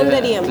Vivanda, o sea, pero, ¿dónde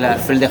harían? Claro,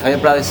 pero el de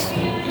Javier Prado es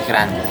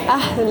grande.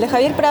 El de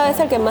Javier Prado es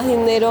el que más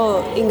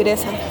dinero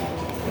ingresa.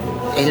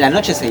 En la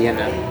noche se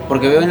llena,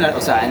 porque veo en la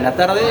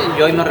tarde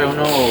yo hoy me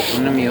reúno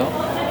con un amigo,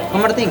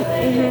 con Martín,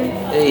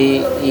 en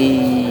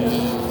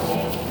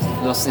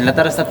la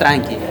tarde está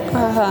tranqui,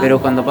 pero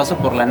cuando paso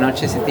por la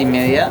noche,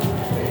 7:30,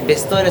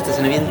 ves todo el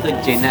estacionamiento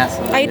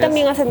llenazo. Ahí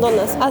también hacen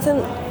donas,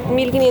 hacen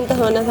 1500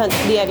 donas al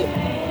diario.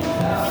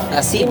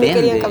 Así y vende, me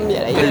querían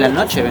cambiar ahí. pero en la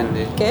noche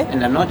vende. ¿Qué?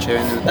 En la noche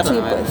vende, en la tarde Sí,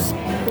 no vende. pues,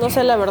 no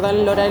sé la verdad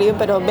el horario,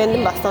 pero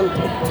venden bastante.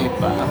 Qué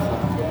paja.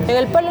 En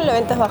el pueblo la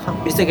venta es baja.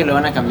 Viste que lo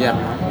van a cambiar,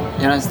 ¿no?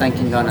 Ya no es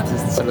Dunkin' Donuts,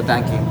 es solo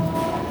Dunkin'.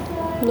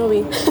 No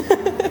vi.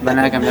 Van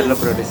a cambiarlo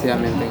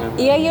progresivamente.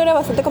 Y hay ahora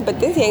bastante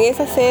competencia en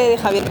esa sede de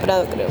Javier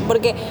Prado, creo.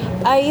 Porque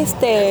hay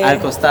al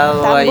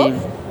costado ¿Tambo? hay...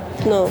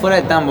 No. Fuera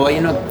de Tambo, hay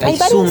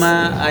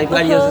Suma, hay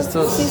varios de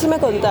estos... Sí, me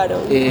contaron.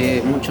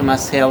 Mucho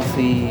más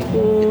healthy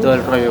y todo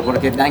el rollo,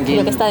 porque Dunkin'...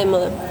 Lo que está de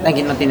moda.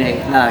 Dunkin' no tiene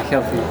nada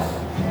healthy.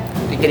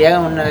 Quería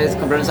una vez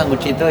comprar un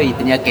sanguchito y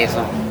tenía queso.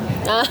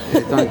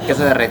 Con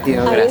queso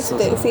derretido,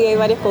 grasoso. Sí, hay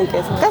varios con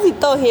queso. Casi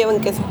todos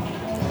llevan queso.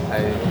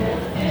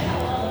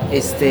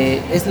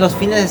 Es los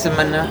fines de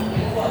semana,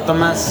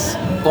 tomas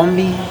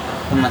combi,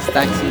 tomas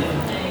taxi.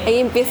 Ahí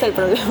empieza el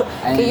problema.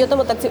 Que yo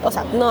tomo taxi, o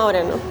sea, no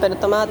ahora no, pero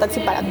tomaba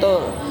taxi para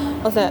todo.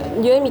 O sea,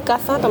 yo en mi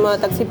casa tomaba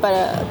taxi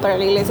para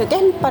la iglesia. ¿Qué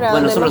es para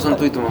Bueno, solo son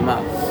tú y tu mamá.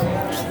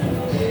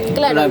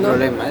 Claro, no hay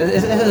problema.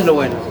 Eso es lo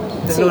bueno.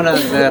 Es lo bueno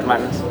de ser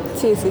hermanos.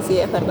 Sí,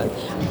 es verdad.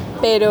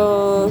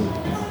 Pero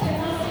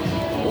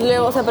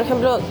luego, o sea, por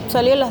ejemplo,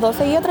 salí a las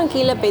 12 y yo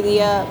tranquila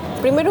pedía...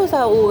 Primero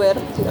usaba Uber,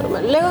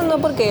 normal. Luego no,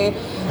 porque,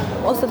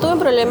 o sea, tuve un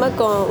problema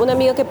con una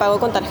amiga que pagó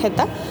con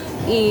tarjeta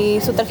y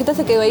su tarjeta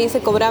se quedó ahí y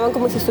se cobraban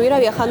como si estuviera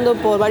viajando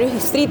por varios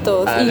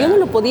distritos y yo no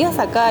lo podía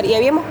sacar y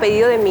habíamos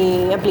pedido de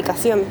mi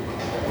aplicación.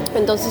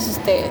 Entonces,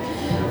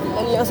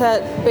 o sea,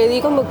 pedí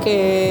como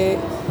que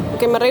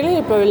me arreglen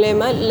el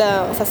problema.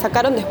 O sea,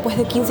 sacaron después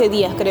de 15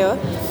 días, creo.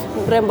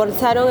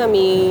 Reembolsaron a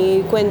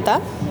mi cuenta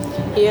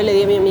y yo le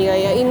di a mi amiga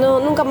y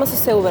nunca más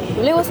usé Uber.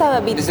 Luego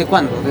usaba Bit. ¿Desde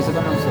cuándo? ¿Desde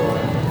cuándo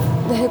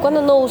usó? ¿Desde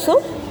cuándo no uso?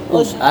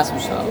 ¿Has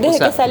usado? Desde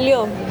que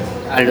salió.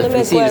 A los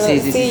principios,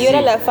 sí, yo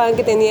era la fan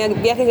que tenía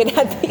viajes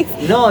gratis.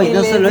 No, y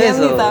no solo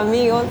eso. A mis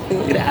amigos.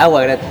 Sí.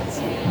 Agua gratis.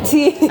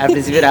 Sí. Al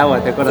principio era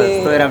agua, ¿te acuerdas? Sí.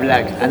 Todo era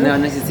black.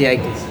 No existía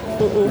X.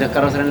 Los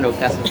carros eran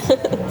locazos.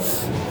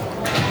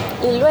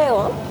 Y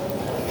luego,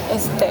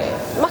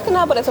 más que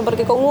nada por eso,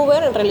 porque con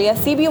Uber en realidad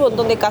sí vi un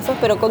montón de casos,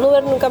 pero con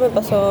Uber nunca me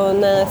pasó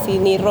nada así,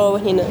 ni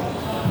robos ni nada.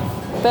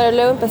 Pero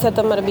luego empecé a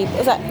tomar Bit.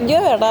 O sea,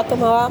 yo de verdad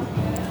tomaba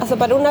hasta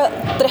para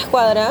 3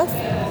 cuadras,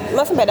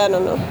 más en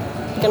verano, ¿no?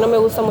 Porque no me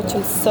gusta mucho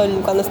el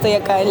sol cuando estoy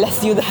acá en la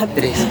ciudad.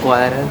 3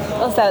 cuadras.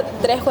 O sea,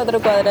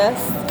 3-4 cuadras,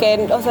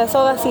 que, o sea,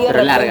 son así de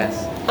pero largas.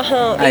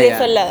 Ajá, y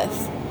desoladas.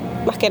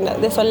 Más que nada,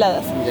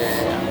 desoladas.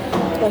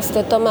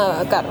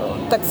 Tomaba carro,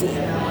 taxi.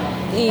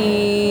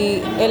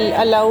 Y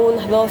a la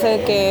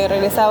 1:12 que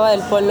regresaba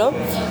del polo,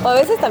 o a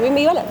veces también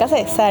me iba a la casa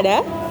de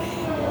Sara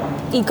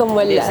y como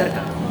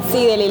cerca.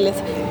 Sí, de la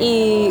iglesia.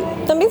 Y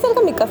también cerca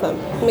de mi casa.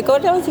 Me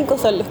cobraban 5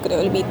 soles, creo,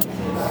 el bit.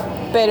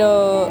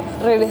 Pero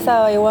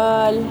regresaba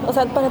igual. O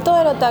sea, para todo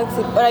era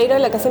taxi. Para ir a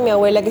la casa de mi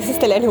abuela, que es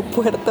el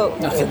aeropuerto.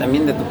 No, es que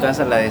también de tu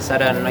casa a la de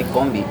Sara no hay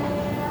combi.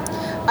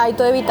 Hay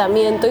todo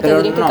evitamiento y Pero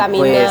tendría que no,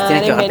 caminar pues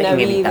tienes que en bajarte en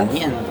Benavides.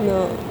 evitamiento.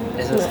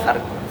 No. Eso es no.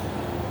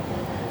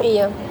 hardcore. Y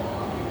ya.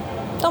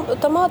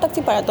 Tomaba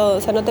taxi para todo,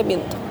 o sea, no te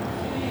miento.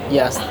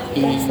 Ya,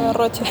 Eso,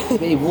 Roche.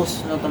 ¿y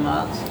bus no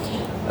tomabas?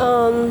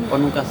 O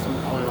nunca,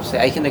 o no sé,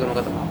 hay gente que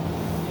nunca tomaba.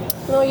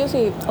 No, yo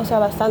sí, o sea,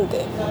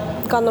 bastante.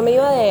 Cuando me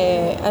iba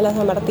a la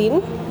San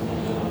Martín,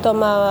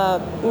 tomaba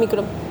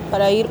micro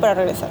para ir, para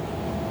regresar.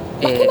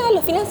 Más que nada,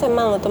 los fines de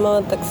semana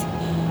tomaba taxi.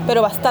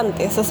 Pero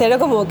bastantes, o sea, era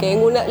como que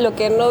lo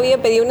que no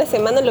había pedido una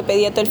semana, lo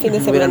pedía todo el fin de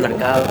Hubiera semana.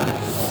 mercado.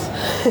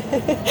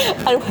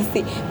 Algo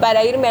así.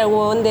 Para irme al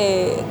huevón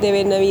de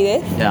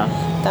Benavides, Ya.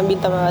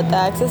 también tomaba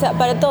taxi, o sea,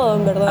 para todo,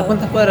 en verdad. ¿A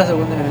cuántas cuadras de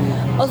Buenos Aires?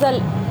 O sea,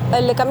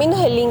 el de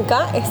Caminos del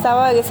Inca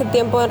estaba en ese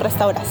tiempo en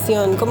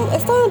restauración. He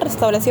estado en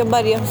restauración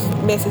varias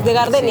veces. De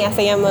Gardenia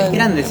se llama. Es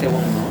grande ese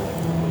bus,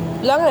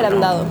 ¿no? Lo han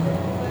agrandado.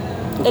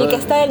 El que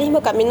está en el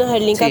mismo Caminos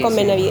del Inca Sí, con sí.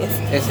 Benavides.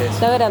 Ese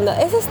es. Lo han agrandado.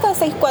 Ese está a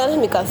 6 cuadras de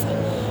mi casa.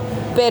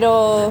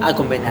 Pero... Ah,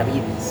 con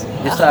Benavides.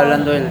 Yo estaba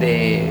hablando del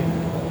de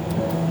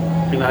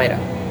Primavera.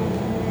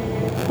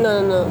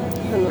 No.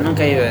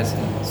 Nunca he ido a ese.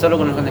 Solo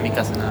conozco el de mi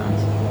casa nada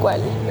más.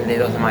 ¿Cuál? El de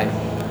 2 de mayo.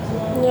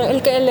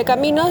 El de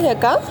Caminos de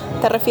acá,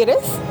 ¿te refieres?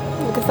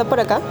 El que está por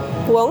acá.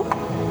 Wong.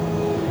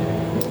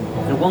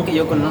 El buen que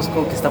yo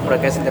conozco que está por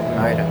acá es el de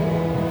Primavera.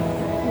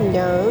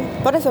 Ya.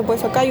 Por eso,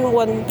 pues acá hay un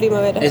Wong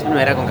Primavera. ¿Es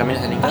Primavera con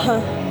Caminos del Inca? Ajá.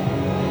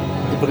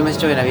 ¿Y por qué me has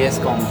dicho Benavides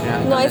con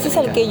Primavera? No, ese es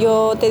el que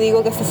yo te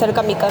digo que está cerca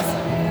a mi casa.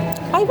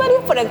 Hay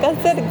varios por acá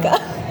cerca.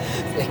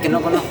 Es que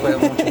no conozco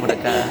mucho por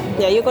acá.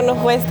 Ya, yo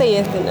conozco este y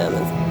este nada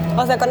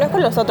más. O sea, conozco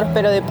los otros,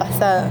 pero de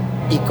pasada.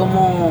 ¿Y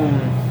cómo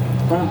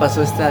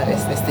pasó esta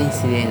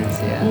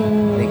incidencia?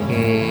 De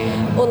que...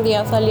 Un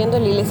día saliendo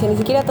de la iglesia, ni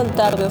siquiera tan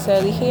tarde, o sea,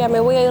 dije ya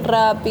me voy a ir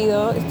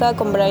rápido. Estaba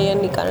con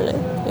Brian y Carmen,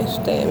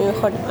 mi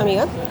mejor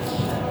amiga.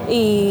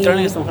 Y...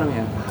 Carmen es tu mejor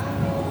amiga.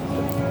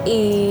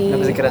 Y... No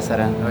pensé que era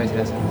Sara, no voy a decir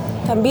eso.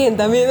 También,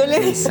 no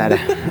le Sí, Sara.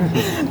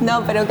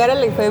 No, pero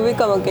Carolyn fue muy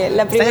como que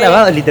la primera... Está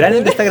grabado,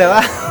 literalmente está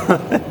grabado.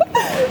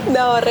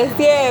 No,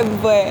 recién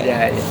pues.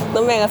 Ya.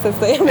 No me hagas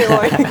esto, ya me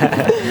voy.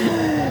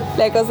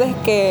 La cosa es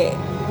que,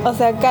 o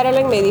sea,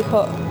 Caroline me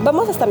dijo,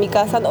 vamos hasta mi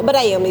casa. No,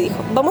 Brian me dijo,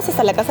 vamos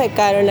hasta la casa de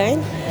Caroline.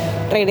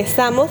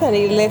 Regresamos a la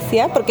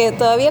iglesia, porque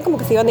todavía como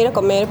que se iban a ir a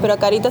comer, pero a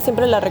Carita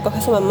siempre la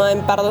recoge su mamá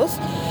en Pardos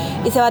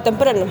y se va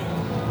temprano.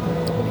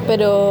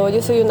 Pero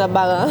yo soy una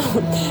vaga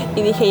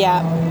y dije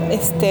ya,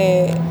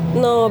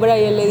 no,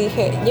 Brian, le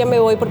dije, ya me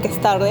voy porque es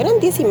tarde. Eran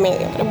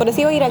 10:30, pero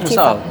sí iba a ir a Chifa.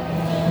 sábado?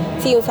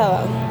 Sí, un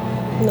sábado.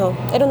 No,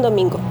 era un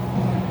domingo.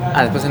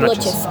 Ah, después de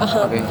noches.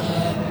 Ajá. Okay.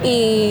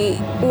 Y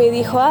me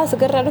dijo,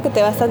 qué raro que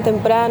te vas tan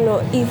temprano.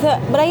 Y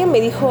Brian me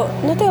dijo,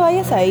 no te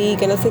vayas ahí,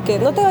 que no sé qué,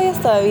 no te vayas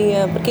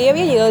todavía, porque ya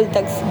había llegado el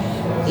taxi.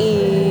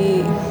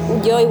 Y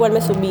yo igual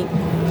me subí.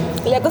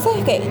 Y la cosa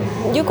es que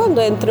yo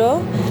cuando entro,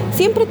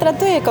 siempre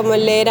trato de como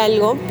leer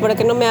algo para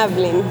que no me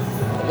hablen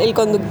el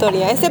conductor,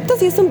 ya, excepto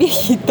si es un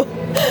viejito.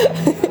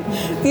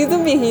 Si es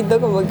un viejito,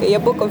 como que ya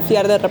puedo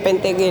confiar de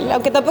repente en él,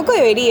 aunque tampoco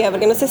debería,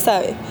 porque no se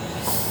sabe.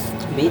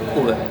 ¿Bit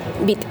Uber?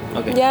 Bit.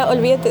 Okay. Ya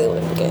olvídate de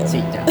Uber. Porque...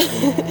 Sí, ya.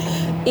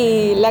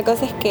 Y la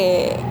cosa es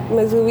que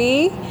me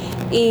subí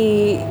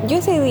y yo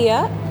ese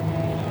día,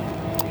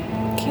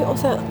 o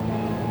sea,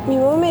 mi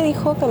mamá me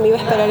dijo que me iba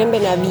a esperar en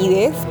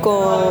Benavides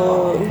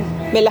con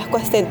Velasco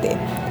Astete.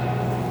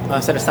 Va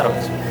a ser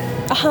Starbucks.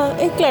 Ajá,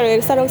 es claro,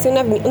 el Starbucks es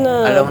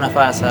una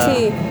fasa.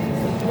 Sí.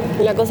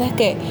 La cosa es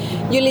que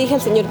yo le dije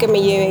al señor que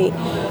me lleve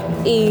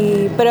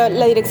ahí, pero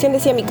la dirección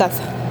decía mi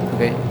casa.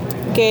 Okay.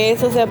 Que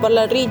es, o sea, por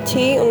la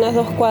Richie, unas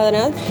 2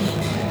 cuadras,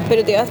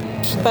 pero te vas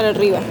para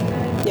arriba,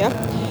 ¿ya?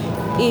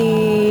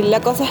 Y la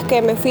cosa es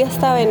que me fui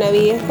hasta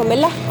Benavides con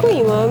Velasco y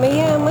mi mamá me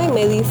llama y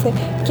me dice,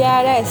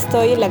 Kiara,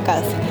 estoy en la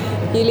casa.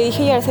 Y le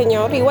dije ya al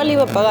señor, igual le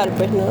iba a pagar,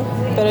 pues, ¿no?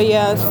 Pero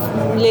ya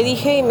le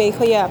dije y me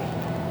dijo ya,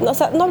 no, o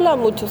sea, no hablaba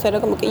mucho, o sea, era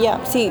como que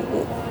ya, sí.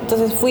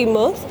 Entonces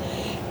fuimos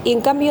y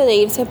en cambio de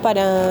irse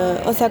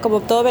para, o sea, como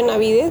todo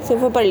Benavides, se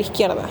fue para la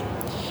izquierda.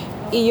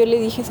 Y yo le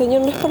dije,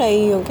 señor, no es por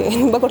ahí, o que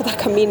va a cortar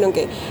camino, o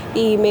que...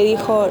 Y me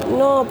dijo,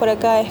 no, por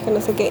acá es que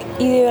no sé qué.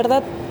 Y de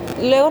verdad,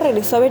 luego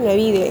regresó a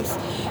Benavides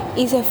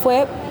y se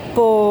fue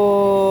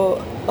por...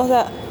 O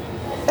sea,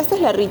 esta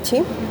es la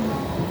Richie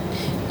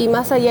y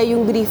más allá hay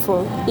un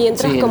grifo y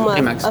entras como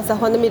a San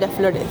Juan de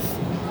Miraflores.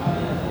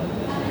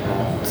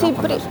 Sí,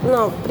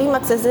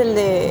 Primax es el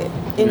de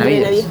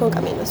Benavides con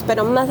Caminos,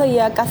 pero más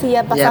allá, casi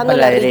ya pasando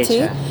la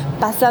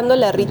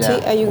Richie,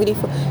 hay un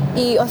grifo.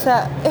 Y, o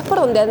sea, es por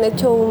donde han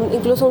hecho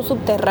incluso un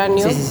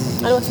subterráneo,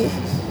 algo así.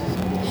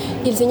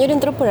 Y el señor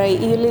entró por ahí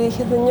y yo le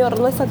dije, señor,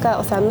 no es acá,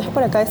 o sea, no es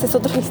por acá, este es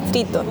otro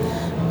distrito.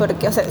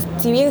 Porque, o sea,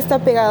 si bien está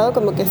pegado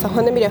como que San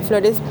Juan de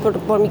Miraflores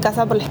por mi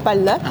casa, por la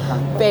espalda,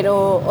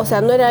 pero, o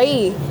sea, no era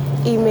ahí.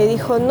 y me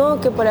dijo, no,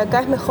 que por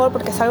acá es mejor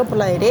porque salgo por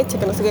la derecha,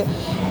 que no sé qué.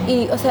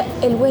 Y, o sea,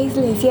 el güey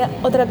le decía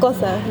otra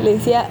cosa, le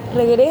decía,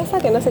 regresa,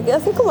 que no sé qué,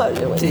 así como habló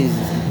el güey. Sí,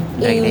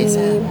 regresa.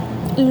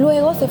 Y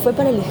luego se fue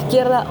para la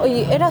izquierda.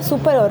 Oye, era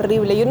súper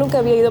horrible, yo nunca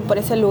había ido por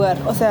ese lugar.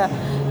 O sea,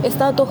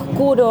 estaba todo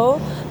oscuro,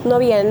 no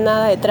había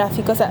nada de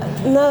tráfico, o sea,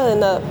 nada de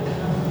nada.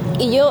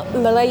 Y yo,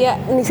 en verdad, ya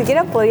ni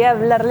siquiera podía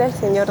hablarle al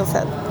señor, o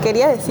sea,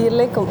 quería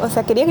decirle, o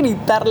sea, quería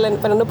gritarle,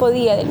 pero no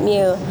podía del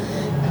miedo.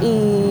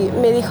 Y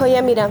me dijo,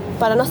 ya mira,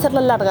 para no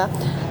hacerla larga,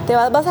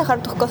 vas a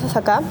dejar tus cosas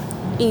acá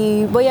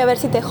y voy a ver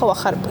si te dejo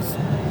bajar, pues.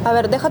 A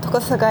ver, deja tus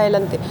cosas acá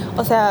adelante,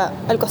 o sea,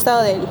 al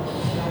costado de él.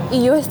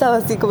 Y yo estaba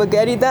así, como que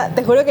ahorita,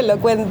 te juro que lo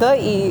cuento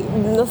y,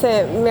 no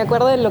sé, me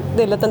acuerdo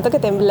de lo tanto que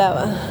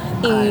temblaba.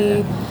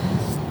 Y,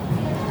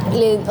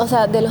 o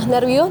sea, de los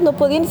nervios no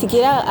podía ni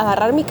siquiera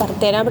agarrar mi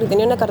cartera, porque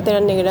tenía una cartera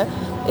negra,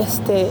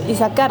 y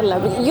sacarla.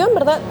 Yo en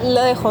verdad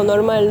la dejo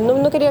normal,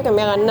 no quería que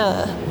me hagan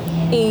nada.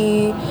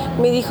 Y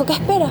me dijo, ¿qué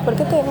esperas? ¿Por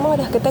qué te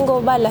demoras? Que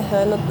tengo balas,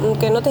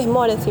 que no te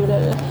demores y bla,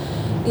 bla.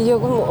 Y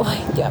yo como, ay,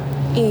 ya.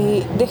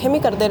 Y dejé mi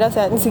cartera, o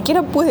sea, ni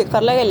siquiera pude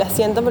dejarla en el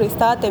asiento porque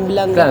estaba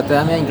temblando. Claro, te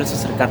da miedo incluso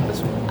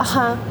acercarles.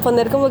 Ajá,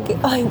 poner como que,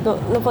 ay,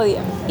 no podía.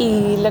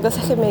 Y la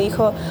cosa es que me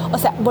dijo, o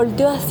sea,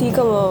 volteó así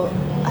como,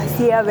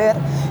 así a ver,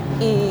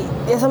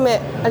 y eso me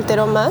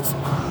alteró más.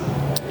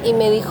 Y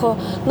me dijo,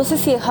 no sé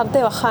si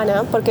dejarte bajar, ¿eh?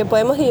 Porque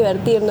podemos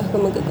divertirnos,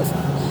 como que cosa.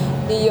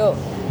 Y yo,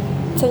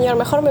 señor,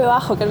 mejor me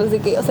bajo, que no sé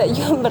qué. O sea,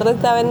 yo en verdad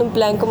estaba en un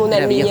plan como una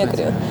niña,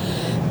 creo.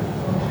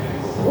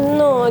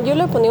 No, yo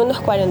le ponía unos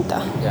 40.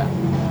 Ya.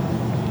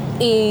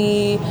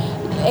 Y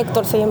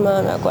Héctor se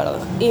llamaba, me acuerdo.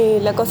 Y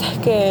la cosa es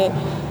que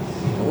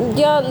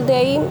yo de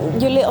ahí,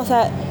 o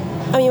sea,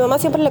 a mi mamá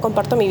siempre le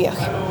comparto mi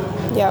viaje,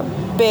 ya.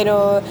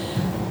 Pero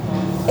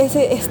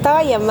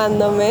estaba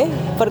llamándome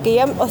porque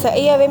ya, o sea,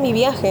 ella ve mi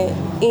viaje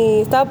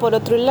y estaba por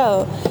otro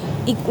lado.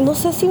 Y no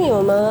sé si mi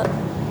mamá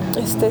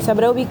se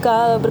habrá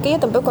ubicado, porque ella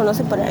tampoco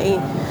conoce por ahí.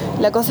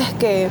 La cosa es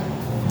que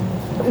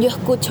yo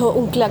escucho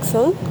un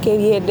claxon que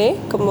viene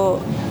como,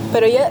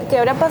 pero ya que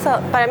habrá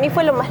pasado, para mí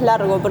fue lo más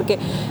largo porque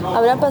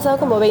habrá pasado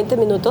como 20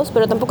 minutos,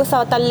 pero tampoco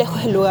estaba tan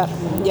lejos del lugar,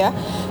 ¿ya?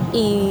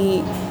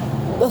 Y,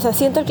 o sea,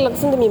 siento el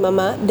claxon de mi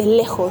mamá de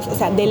lejos, o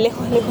sea, de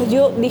lejos.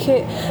 Yo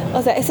dije,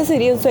 o sea, ese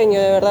sería un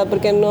sueño de verdad,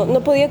 porque no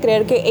podía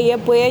creer que ella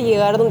pueda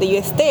llegar donde yo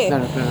esté.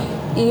 Claro.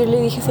 Y yo le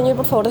dije, señor,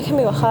 por favor,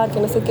 déjeme bajar, que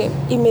no sé qué.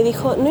 Y me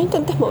dijo, no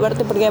intentes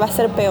moverte porque va a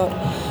ser peor.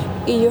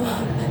 Y yo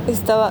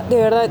estaba, de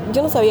verdad,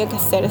 yo no sabía qué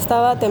hacer.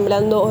 Estaba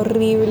temblando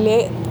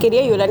horrible.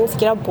 Quería llorar, ni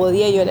siquiera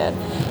podía llorar.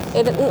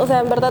 O sea,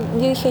 en verdad,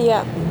 yo dije,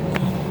 ya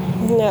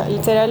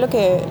será lo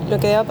que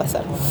deba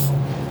pasar.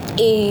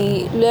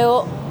 Y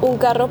luego un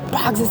carro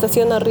se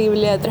estaciona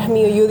horrible atrás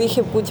mío. Yo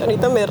dije, pucha,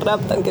 ahorita me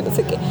raptan, que no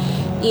sé qué.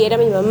 Y era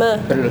mi mamá.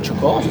 ¿Pero lo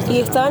chocó? Y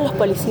estaban los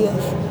policías.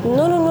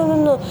 No.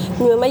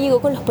 Mi mamá llegó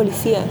con los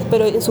policías,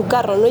 pero en su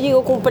carro. No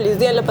llegó con un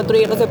policía en la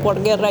patrulla, no sé por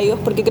qué rayos,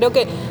 porque creo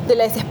que de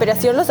la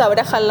desesperación los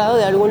habrá jalado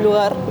de algún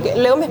lugar.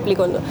 Luego me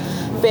explicó, ¿no?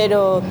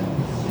 Pero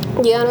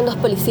llegaron dos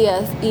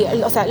policías y,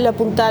 o sea, le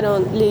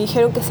apuntaron, le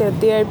dijeron que se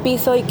metiera al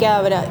piso y que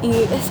abra. Y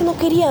ese no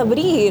quería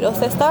abrir, o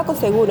sea, estaba con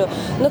seguro.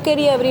 No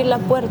quería abrir la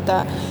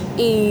puerta.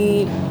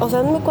 Y, o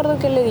sea, no me acuerdo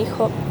qué le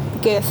dijo.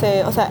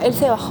 O sea, él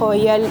se bajó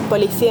y el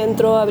policía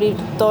entró a abrir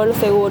todos los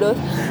seguros.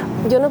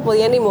 Yo no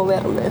podía ni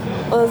moverme.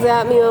 O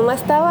sea, mi mamá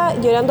estaba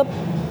llorando,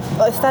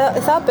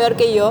 estaba peor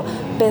que yo,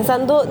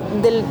 pensando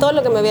de todo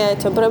lo que me había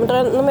hecho, pero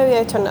no me había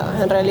hecho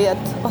nada, en realidad.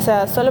 O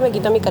sea, solo me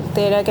quitó mi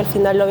cartera, que al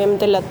final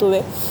obviamente la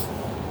tuve,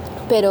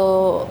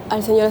 pero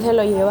al señor se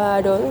lo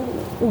llevaron.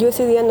 Yo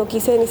ese día no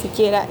quise ni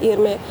siquiera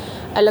irme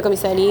a la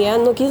comisaría,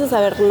 no quise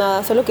saber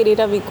nada, solo quería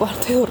ir a mi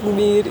cuarto y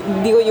dormir,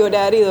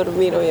 llorar y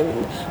dormir,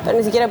 obviamente, pero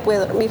ni siquiera pude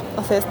dormir.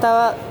 O sea,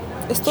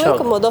 estuve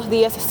como 2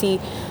 días así,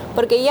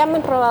 porque ya me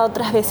han robado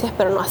otras veces,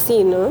 pero no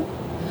así, ¿no?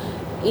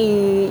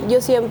 Y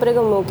yo siempre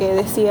como que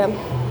decía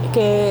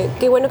que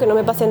qué bueno que no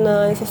me pase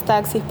nada en esos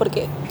taxis,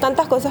 porque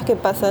tantas cosas que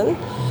pasan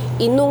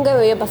y nunca me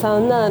había pasado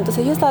nada,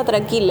 entonces yo estaba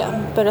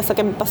tranquila, pero hasta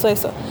que me pasó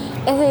eso.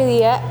 Ese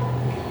día,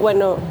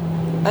 bueno,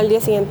 al día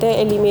siguiente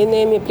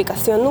eliminé mi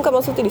aplicación, nunca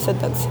más utilicé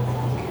taxi.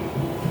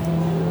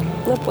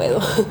 No puedo.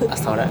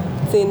 ¿Hasta ahora?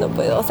 Sí, no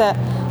puedo. O sea,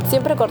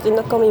 siempre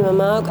coordino con mi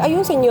mamá. Hay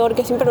un señor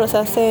que siempre nos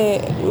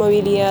hace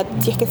movilidad,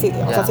 si es que sí,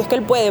 o sea, si es que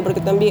él puede, porque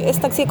también es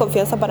taxi de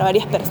confianza para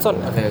varias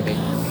personas. Okay.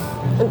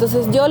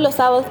 Entonces yo los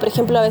sábados, por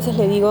ejemplo, a veces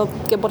le digo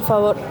que por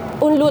favor,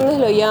 un lunes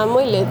lo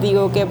llamo y les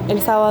digo que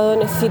el sábado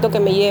necesito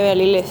que me lleve a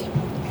la iglesia.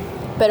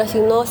 Pero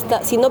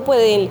si no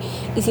puede él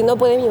y si no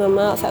puede mi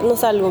mamá, o sea, no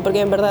salgo,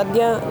 porque en verdad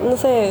ya, no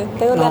sé,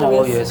 tengo nervios. No,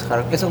 obvio, es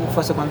hard. ¿Eso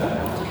fue hace cuánto?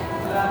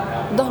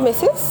 2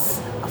 meses.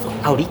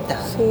 ¿Ahorita?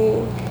 Sí,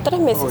 3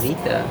 meses.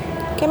 ¿Ahorita?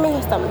 ¿Qué mes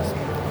estamos?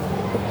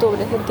 Octubre,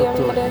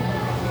 septiembre.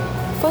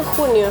 Fue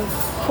junio.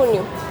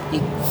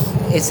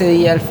 ¿Y ese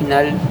día al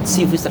final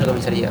sí fuiste a la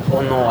comisaría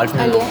o no? Al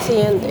final. Al día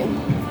siguiente.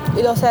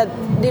 Y, o sea,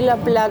 di la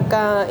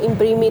placa,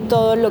 imprimí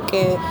todo lo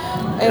que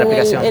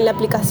en la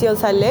aplicación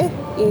sale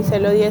y se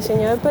lo di al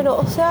señor, pero,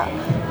 o sea,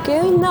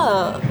 quedó en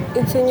nada.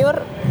 El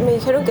señor me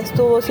dijeron que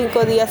estuvo 5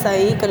 días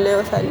ahí, que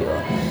luego salió.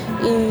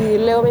 y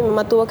luego mi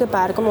mamá tuvo que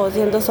pagar como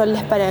 200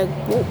 soles para...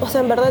 O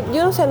sea, en verdad,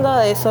 yo no sé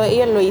nada de eso,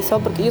 ella lo hizo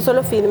porque yo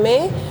solo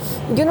firmé,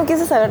 yo no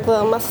quise saber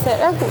todo más. O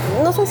sea,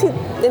 no sé si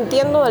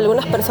entiendo a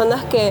algunas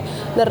personas que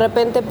de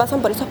repente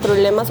pasan por esos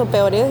problemas o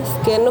peores,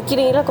 que no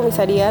quieren ir a la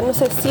comisaría, no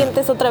sé,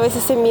 sientes otra vez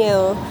ese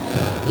miedo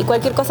y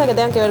cualquier cosa que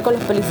tenga que ver con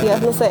los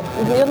policías, no sé,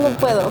 yo no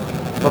puedo.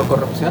 ¿Por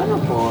corrupción o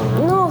por...?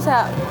 No, o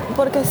sea,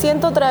 porque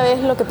siento otra vez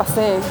lo que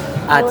pasé.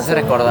 Te hace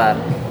recordar.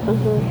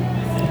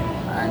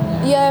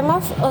 Y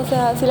además, o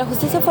sea, si la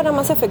justicia fuera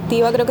más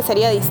efectiva, creo que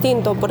sería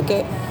distinto,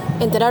 porque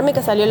enterarme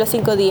que salió a los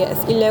 5 días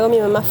y luego mi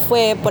mamá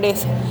fue por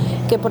eso,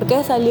 que por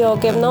qué salió,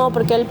 que no,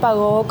 porque él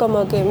pagó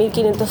como que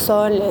 1.500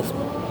 soles.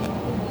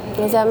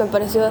 O sea, me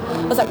pareció...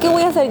 O sea, ¿qué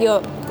voy a hacer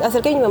yo?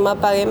 ¿Hacer que mi mamá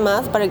pague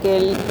más para que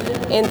él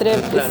entre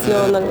en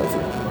prisión o algo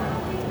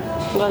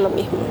así? No es lo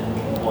mismo.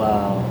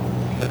 Wow.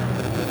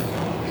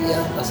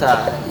 O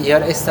sea, y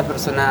ahora esta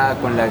persona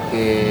con la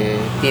que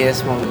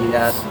tienes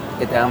movilidad,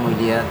 que te da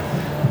movilidad,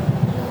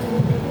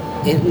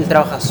 ¿él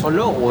trabaja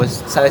solo o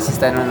sabes si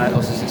está en una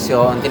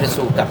asociación, tiene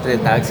su cartel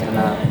de taxi o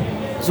nada?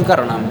 Es un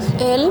carro nada más.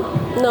 Él,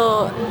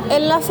 no,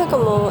 él hace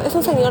como... Es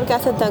un señor que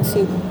hace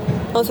taxi,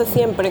 o sea,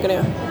 siempre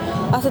creo.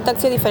 Hace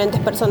taxi a diferentes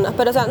personas,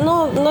 pero o sea,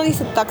 no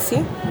dice taxi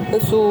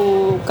en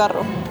su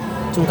carro.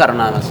 Es un carro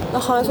nada más.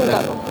 Ajá, es un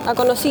carro. A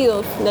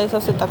conocidos de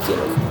esos hace taxi.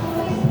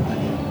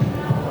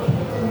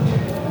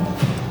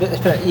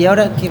 Espera, ¿y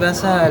ahora que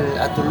vas a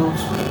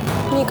Toulouse?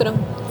 Micro.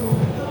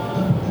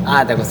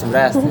 Te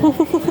acostumbraste.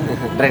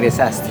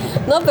 Regresaste.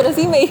 No, pero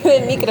sí me iba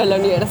en micro a la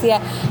universidad.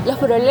 Los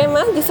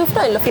problemas yo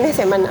sufro en los fines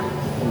de semana.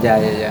 Ya.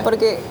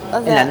 Porque,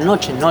 o sea, en la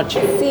noche.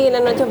 Sí, en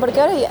la noche,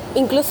 porque ahora ya,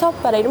 incluso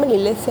para irme a la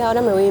iglesia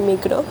ahora me voy en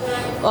micro.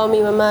 O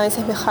mi mamá a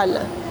veces me jala.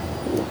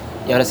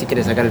 Y ahora sí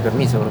quieres sacar el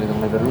permiso, porque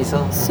con el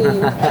permiso... Sí,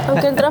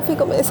 aunque el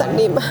tráfico me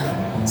desanima.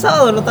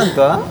 Sábado no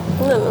tanto, ¿ah?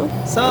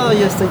 No. Sábado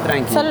yo estoy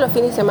tranquilo. Solo los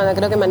fines de semana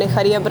creo que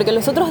manejaría, porque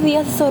los otros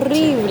días es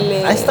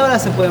horrible. A esta hora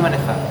se puede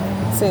manejar.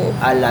 Sí.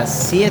 A las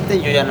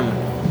 7 yo ya no.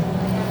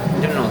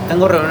 Yo no.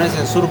 Tengo reuniones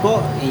en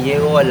Surco y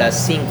llego a las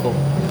 5.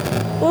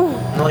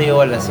 No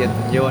llego a las 7,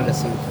 llego a las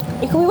 5.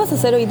 ¿Y cómo ibas a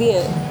hacer hoy día?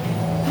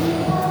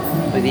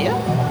 ¿Hoy día?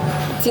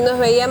 Si nos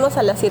veíamos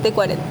a las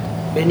 7:40.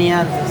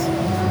 Venía antes.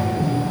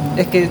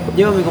 Es que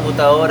llevo mi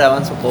computadora,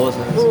 avanzo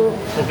cosas.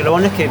 Porque lo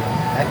bueno es que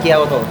aquí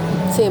hago todo.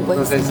 Sí, pues.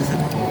 Entonces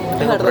no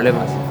tengo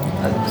problemas.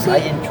 Sí.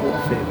 Hay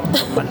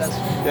enchufe, malas,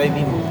 yo ahí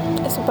mismo.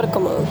 Es súper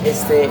cómodo.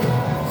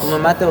 ¿Tu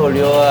mamá te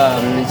volvió a...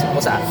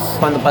 O sea,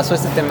 cuando pasó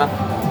este tema,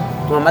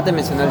 ¿tu mamá te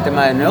mencionó el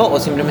tema de nuevo o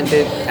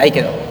simplemente ahí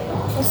quedó?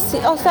 Sí,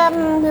 o sea,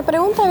 me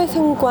pregunta de vez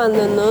en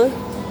cuando, ¿no?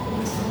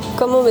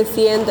 ¿Cómo me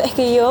siento? Es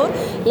que yo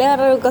le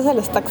agarro cosas a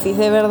los taxis,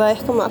 de verdad,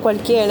 es como a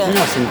cualquiera.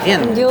 No, se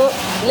entiende. Yo,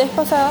 les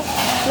pasaba...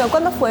 No,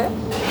 ¿cuándo fue?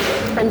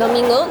 El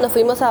domingo nos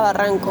fuimos a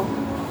Barranco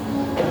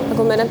a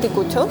comer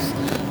anticuchos.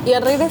 Y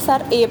al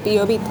regresar, ella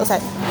pidió beat. O sea,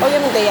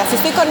 obviamente ya, si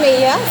estoy con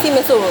ella, sí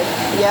me subo,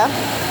 ¿ya?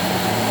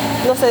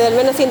 No sé, al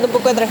menos siento un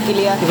poco de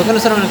tranquilidad. ¿Y por qué no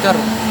usaron el carro?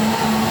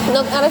 No,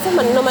 a veces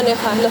no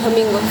maneja los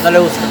domingos. No le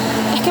gusta.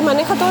 Es que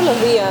maneja todos los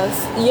días.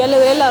 Y ya le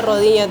duele la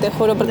rodilla, te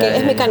juro, porque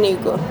es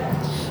mecánico.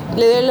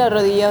 Le duele la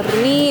rodilla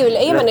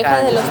horrible. Ella maneja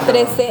desde los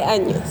 13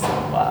 años.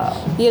 Wow.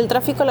 Y el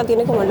tráfico la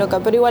tiene como loca.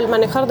 Pero igual,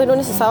 manejar de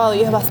lunes a sábado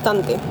ya es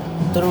bastante.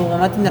 ¿Tu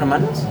mamá tiene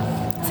hermanos?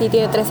 Sí,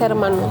 tiene 13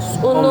 hermanos.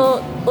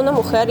 Una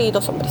mujer y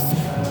 2 hombres.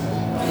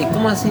 ¿Y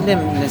cómo así le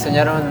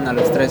enseñaron a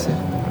los 13?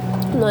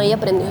 No, ella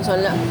aprendió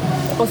sola.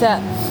 O sea,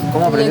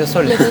 ¿cómo aprendió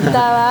sola? Le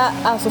quitaba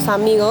a sus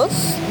amigos,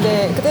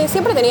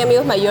 siempre tenía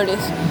amigos mayores.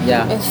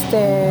 Ya.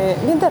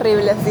 Bien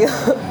terrible ha sido.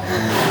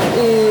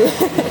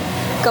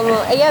 Y como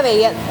ella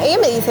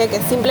me dice que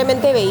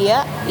simplemente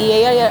veía y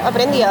ella ya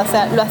aprendía, o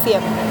sea, lo hacía.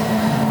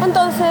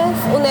 Entonces,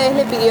 una vez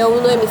le pidió a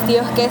uno de mis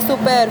tíos que es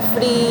súper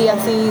free,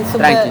 así,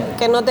 súper,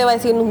 que no te va a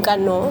decir nunca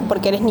no,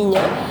 porque eres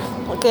niña,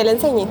 que le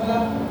enseñe.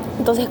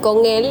 Entonces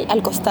con él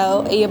al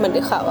costado ella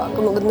manejaba,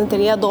 como que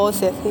tenía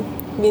 12, así,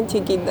 bien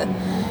chiquita.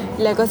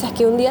 La cosa es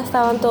que un día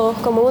estaban todos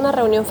como en una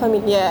reunión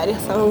familiar,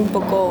 estaban un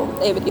poco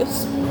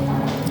ebrios.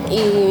 Y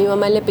mi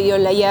mamá le pidió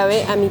la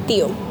llave a mi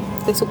tío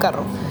de su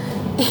carro.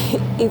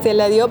 Y se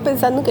la dio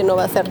pensando que no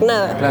va a hacer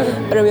nada. Claro.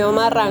 Pero mi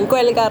mamá arrancó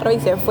el carro y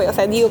se fue. O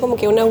sea, dio como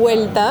que una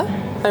vuelta,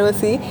 algo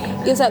así.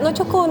 Y o sea, no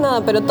chocó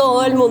nada, pero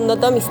todo el mundo,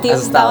 todos mis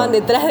tíos estaban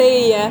detrás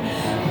de ella.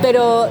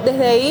 Pero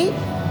desde ahí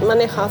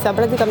maneja, o sea,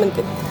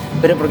 prácticamente.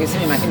 Pero porque sí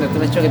me imagino, tú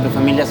me has dicho que tu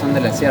familia son de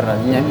la sierra.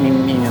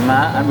 Mi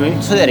mamá,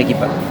 soy de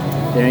Arequipa,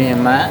 pero mi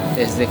mamá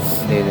es de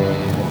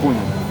Puno.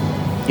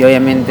 Y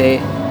obviamente,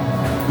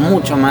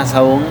 mucho más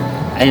aún,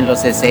 en los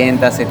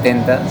 60,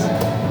 70,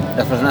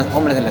 las personas,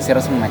 hombres de la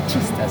sierra son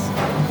machistas.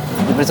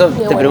 Y por eso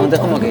te preguntas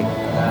como que,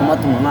 ¿cómo a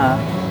tu mamá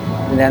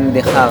le han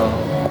dejado?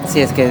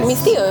 Si es que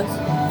Mis tíos.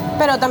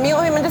 Pero también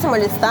obviamente se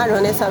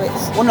molestaron esa vez.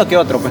 Uno que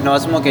otro, pues no,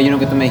 asumo que hay uno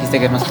que tú me dijiste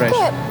que es más fresh.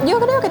 Yo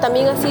creo que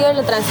también ha sido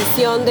la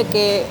transición de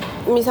que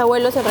mis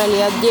abuelos en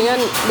realidad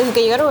desde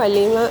que llegaron a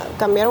Lima,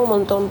 cambiaron un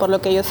montón por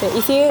lo que yo sé.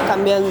 Y siguen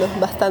cambiando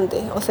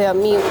bastante. O sea,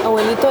 mi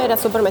abuelito era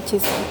súper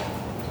machista,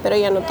 pero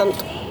ya no tanto.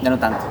 Ya no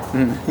tanto.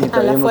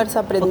 A la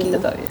fuerza aprendido.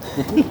 Todavía.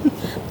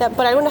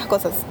 Por algunas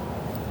cosas.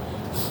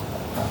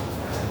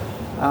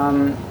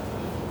 Am,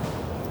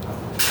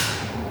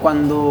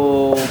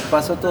 Cuando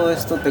pasó todo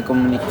esto, te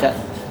comunica...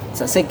 O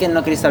sea, sé que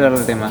no querías hablar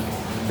del tema,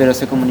 pero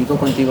se comunicó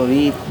contigo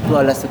Vit, tú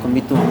hablaste con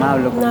Vit, tu mamá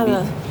habló con Vit.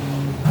 Nada.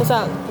 O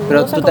sea,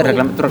 Pero no sé tú cómo-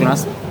 ¿tú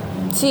reclamaste?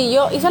 Sí,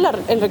 yo hice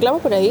el reclamo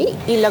por ahí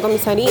y la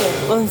comisaría.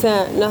 O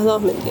sea, las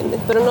dos, ¿me entiendes?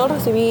 Pero no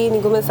recibí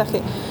ningún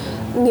mensaje,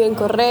 ni en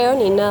correo,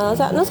 ni nada. O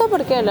sea, no sé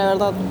por qué, la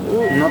verdad.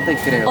 No te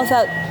creo. O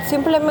sea,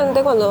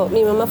 simplemente cuando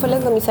mi mamá fue a la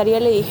comisaría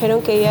le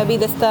dijeron que ya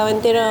Vid estaba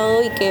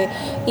enterado y que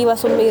iba a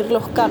asumir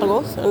los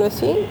cargos, algo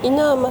así, y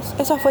nada más.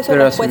 Esa fue su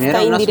Pero respuesta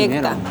asumieron, no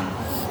indirecta. asumieron.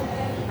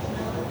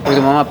 Porque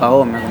tu mamá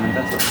pagó, me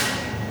comentaste.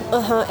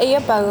 Ajá, ella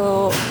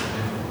pagó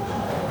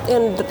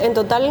en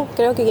total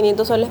creo que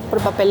 500 soles por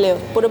papeleo,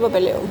 puro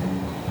papeleo.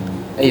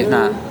 Ellos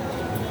nada.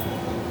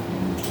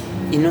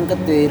 Y nunca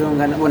te dieron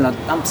ganas. Bueno,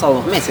 han pasado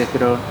 2 meses,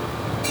 pero.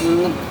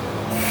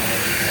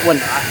 Bueno,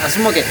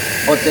 asumo que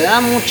o te da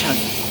mucha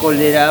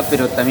cólera,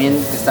 pero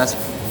también te estás.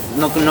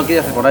 No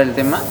quieres recordar el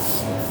tema.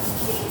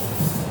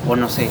 O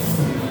no sé.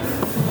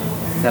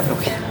 Te da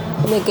flojera.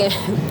 De que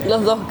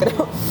los dos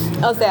creo.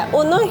 O sea,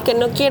 uno es que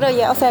no quiero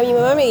ya, o sea, mi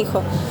mamá me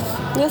dijo,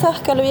 ya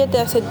sabes que olvídate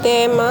de ese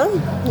tema,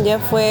 ya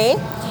fue,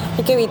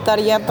 hay que evitar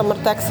ya tomar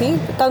taxi,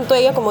 tanto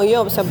ella como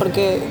yo, o sea,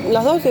 porque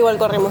las dos igual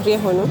corremos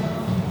riesgo, ¿no?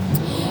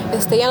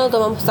 Ya no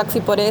tomamos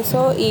taxi por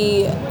eso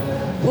y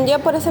ya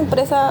por esa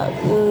empresa,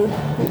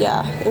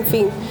 ya, en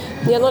fin,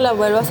 ya no la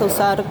vuelvas a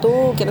usar tú,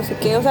 que no sé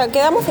qué, o sea,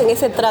 quedamos en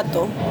ese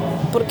trato,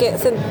 porque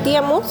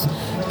sentíamos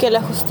que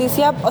la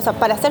justicia, o sea,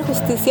 para hacer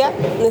justicia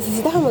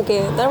necesitas como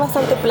que dar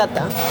bastante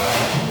plata.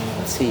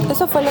 Sí.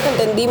 Eso fue lo que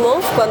entendimos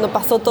cuando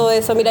pasó todo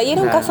eso. Mira, y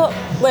era un caso,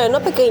 bueno,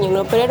 no pequeño,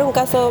 ¿no? Pero era un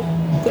caso,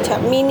 pucha,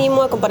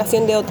 mínimo a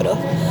comparación de otros.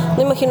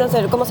 No imagino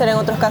cómo serán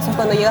otros casos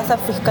cuando llegas a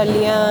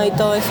fiscalía y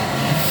todo eso.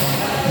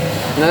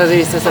 No sé si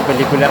viste esta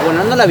película.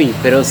 Bueno, no la vi,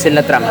 pero sé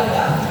la trama.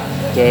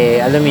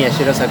 Que Aldo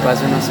Miyashiro sacó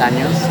hace unos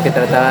años, que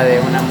trataba de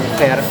una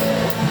mujer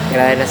que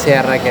era de la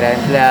sierra, que era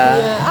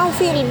empleada. Ah,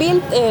 sí,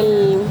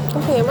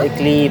 ¿cómo se llama? El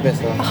clip,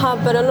 eso. Ajá,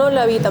 pero no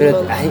la vi Pero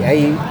tampoco.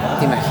 hay,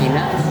 ¿te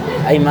imaginas?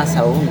 Hay más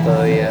aún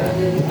todavía.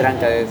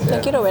 Tranca de eso. La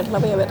quiero ver, la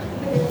voy a ver.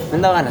 Me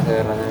han dado ganas de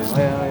verla.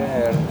 Voy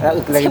a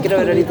ver. La que quiero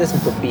ver ahorita es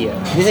Utopía.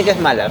 Dicen que es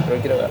mala, pero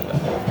quiero verla.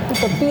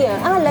 Utopía.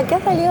 Ah, la que ha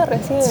salido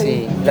recién.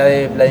 Sí. La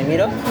de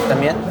Vladimiro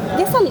también.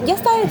 Ya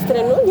está de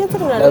estreno, ya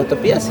estrenaron. La de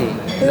Utopía sí.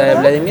 ¿De La de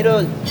verdad?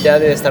 Vladimiro ya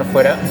debe estar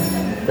fuera.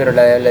 Pero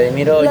la de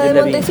Vladimiro La yo de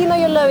la vi. Montesino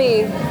yo la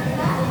vi.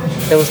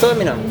 ¿Te gustó? A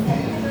mí no.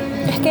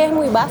 Es que es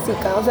muy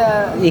básica, o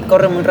sea, Y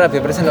corre muy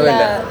rápido, parece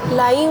novela.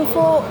 la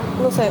info,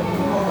 no sé,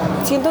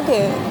 siento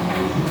que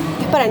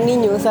es para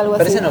niños, algo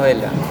Parece así.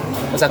 novela.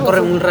 O sea,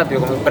 corre muy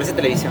rápido, como parece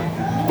televisión.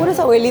 Puros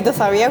abuelitos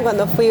sabían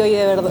cuando fui hoy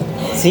de verdad.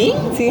 ¿Sí?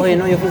 Sí. Oye,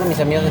 no, yo fui con mis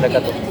amigos de la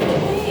Cato.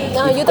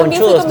 No, Y yo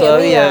también fui conchudos con mi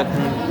todavía, amiga.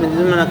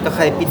 metiendo una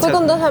caja de pizza. Fui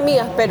con 2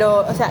 amigas,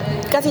 pero, o sea,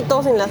 casi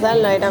todos en la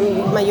sala eran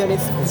mayores.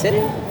 ¿En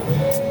serio?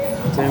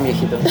 Soy un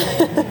viejito.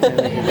 Soy un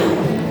viejito.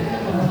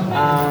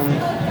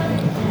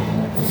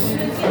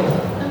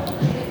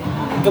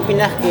 ¿Qué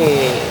opinas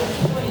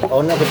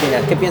o no qué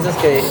opinas? ¿Qué piensas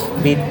que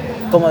Bit,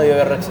 cómo debió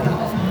haber reaccionado?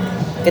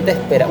 ¿Qué te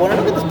espera? Bueno,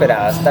 no que te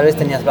esperabas, tal vez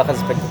tenías bajas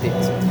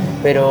expectativas,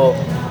 pero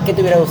 ¿qué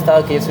te hubiera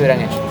gustado que ellos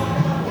hubieran hecho?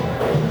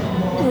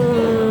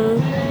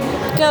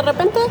 Que de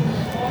repente, o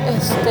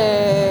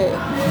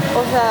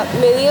sea,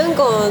 me digan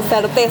con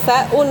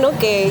certeza, uno,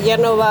 que ya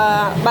no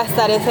va a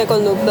estar ese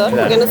conductor,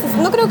 Claro. porque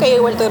no creo que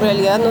haya vuelto en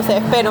realidad, no sé,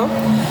 espero,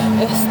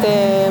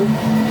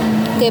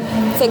 que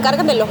se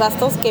encarguen de los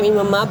gastos que mi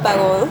mamá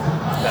pagó.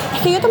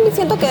 Es que yo también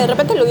siento que de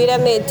repente lo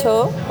hubieran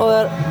hecho,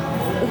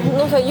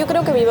 no sé, yo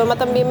creo que mi mamá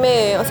también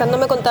no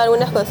me contaba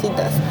algunas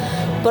cositas,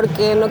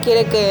 porque no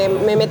quiere que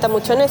me meta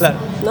mucho en eso, Claro.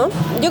 ¿no?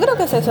 Yo creo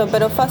que es eso,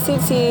 pero fácil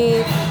sí,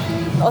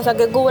 o sea,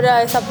 que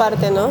cubra esa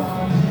parte, ¿no?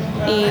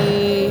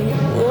 Y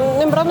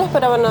en verdad no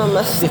esperaba nada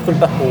más.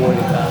 Disculpas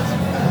públicas.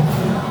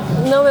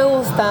 No me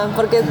gusta,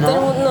 porque ¿No? todo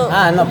el mundo...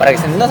 No, no para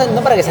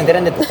que se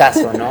enteren de tu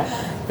caso, ¿no?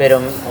 Pero,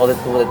 o de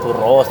tu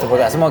rostro,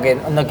 porque asumo que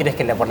no quieres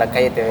que por la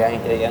calle te vean y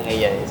te digan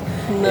ella es.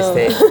 No.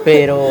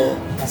 Pero,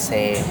 no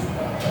sé,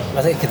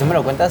 es que tú me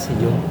lo cuentas y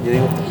yo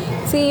digo,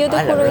 Sí, yo te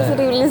la juro, es verdad.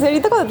 horrible. Si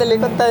ahorita cuando te lo he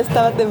contado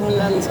estaba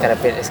temblando.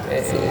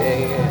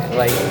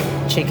 like,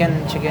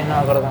 chicken, no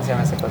me acuerdo cómo se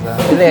llama esa cosa.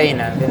 Piel de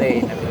gallina.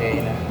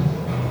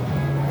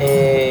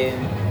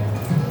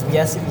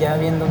 Ya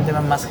viendo un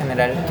tema más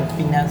general, ¿qué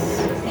opinas?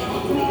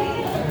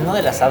 No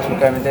de las apps,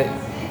 porque obviamente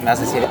me vas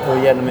a decir,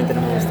 obviamente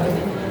no me gusta,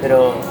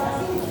 pero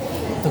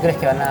 ¿tú crees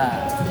que van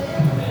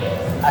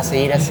a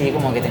seguir así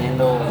como que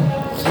teniendo,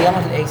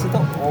 digamos, éxito?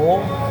 ¿O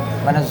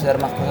van a suceder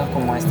más cosas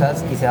como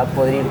estas y se va a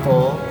podrir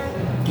todo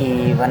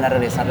y van a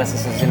regresar las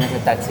asociaciones de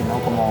taxi, ¿no?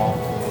 Como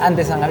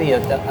antes han habido,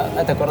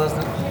 ¿te acuerdas?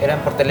 Eran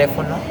por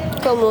teléfono,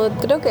 Como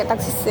creo que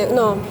taxi...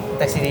 No,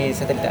 taxi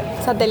satelital.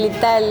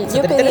 satelital.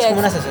 Yo Satelital pedía es como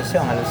una eso.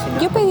 asociación, alucina.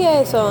 Yo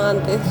pedía eso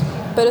antes,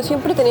 pero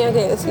siempre tenía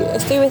que decir,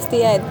 estoy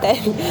vestida de tal.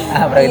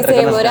 Para que Y te se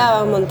reconozcan.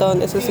 demoraba un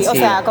montón, eso sí. O Sí.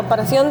 sea, a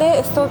comparación de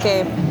esto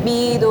que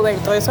vi, Uber y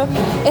todo eso,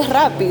 es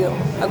rápido,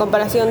 a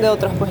comparación de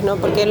otros, pues no,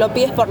 porque lo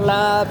pides por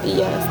la app y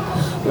ya.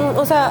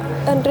 O sea,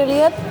 en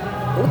realidad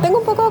tengo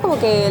un poco como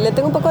que le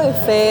tengo un poco de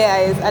fe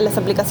a las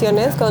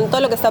aplicaciones con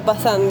todo lo que está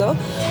pasando,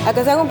 a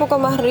que sean un poco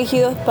más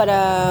rígidos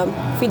para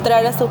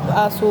filtrar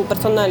a su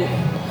personal.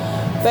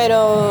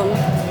 Pero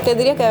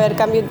tendría que haber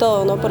cambio en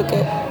todo, ¿no?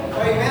 Porque...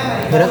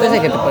 Pero antes de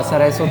que te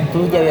pasara eso,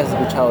 tú ya habías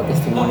escuchado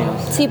testimonios.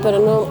 Sí, pero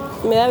no,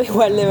 me daba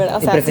igual, de verdad.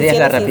 O sea, si preferías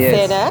la siendo rapidez.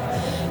 sincera,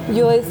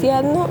 yo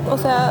decía, no, o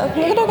sea,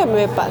 no creo que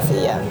me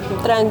pase ya,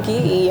 tranqui,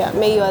 y ya,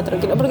 me iba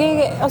tranquilo.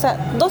 Porque, o sea,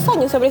 2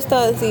 años habría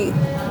estado así,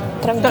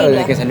 tranquila. Claro,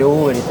 desde que salió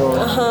Uber y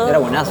todo, Ajá. era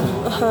buenazo.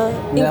 Ajá.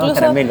 Me daban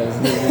caramelos.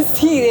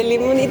 Sí, de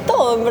limón y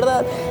todo, en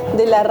verdad.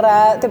 De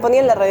la te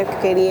ponían la radio que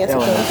querías y Era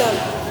todo. buenazo.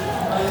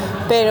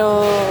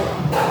 Pero,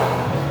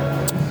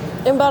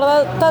 en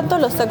verdad, tanto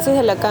los taxis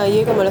de la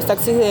calle como los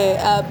taxis de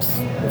apps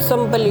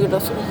son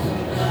peligrosos.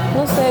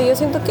 No sé, yo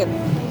siento que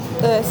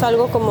es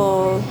algo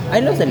como...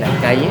 Hay los de la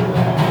calle,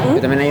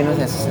 pero también hay unos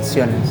de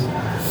asociaciones.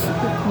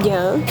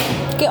 Ya.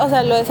 ¿Qué? O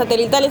sea, lo de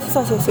satelital es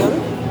esa sesión.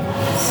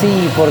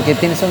 Sí, porque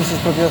son sus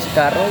propios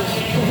carros.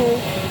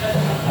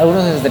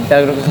 Algunos de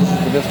satelital creo que son sus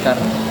propios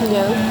carros.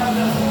 Ya.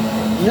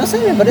 No sé,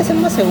 me parece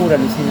más seguro,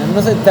 Lucina.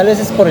 No sé, tal vez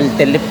es por el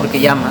tele, porque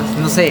llamas.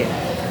 No sé.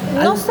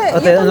 No sé. ¿O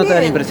no te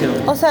da la impresión?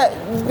 O sea,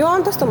 yo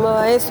antes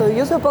tomaba eso.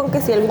 Yo supongo que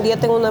si algún día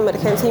tengo una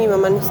emergencia y mi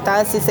mamá no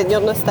está, si el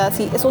señor no está,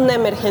 si es una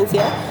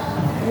emergencia,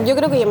 yo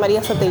creo que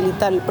llamaría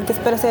satelital,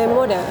 pero se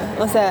demora.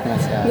 O sea,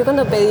 Demasiado. yo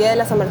cuando pedía de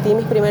la San Martín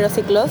mis primeros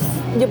ciclos,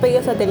 yo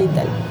pedía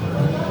satelital.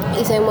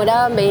 Y se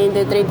demoraban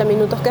 20, 30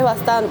 minutos, que es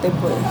bastante,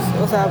 pues.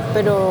 O sea,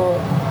 pero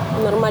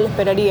normal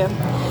esperaría.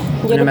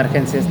 Yo Una no-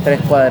 emergencia es 3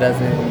 cuadras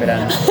en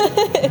verano.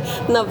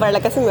 No, para la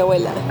casa de mi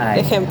abuela,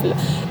 Ay. ejemplo.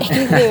 Es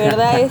que de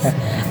verdad es...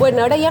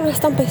 Bueno, ahora ya no es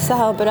tan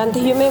pesado, pero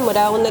antes yo me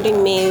demoraba 1 hora y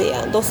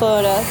media, 2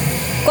 horas,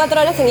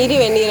 4 horas en ir y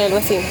venir, algo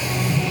así.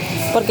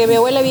 Porque mi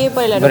abuela vive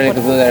por el Por el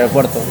aeropuerto. del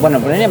aeropuerto. Bueno,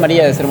 por línea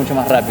amarilla debe ser mucho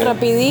más rápido.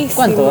 Rapidísimo.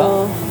 ¿Cuánto va?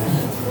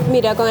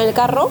 Mira, con el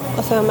carro,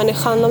 o sea,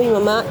 manejando mi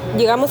mamá,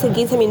 llegamos en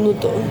 15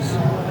 minutos.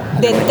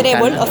 Del Americana.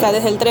 trébol, o sea,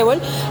 desde el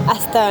trébol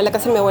hasta la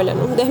casa de mi abuela,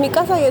 ¿no? Desde mi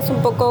casa es un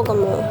poco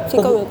como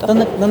 5 minutos.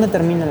 ¿Dónde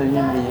termina la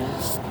línea amarilla?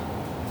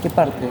 ¿Qué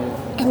parte?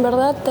 En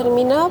verdad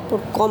termina por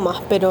comas,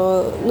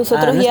 pero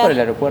nosotros no ya... es por el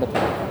aeropuerto.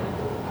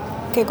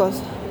 ¿Qué cosa?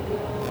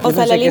 Yo O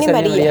sea, pensé la que línea esa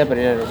amarilla.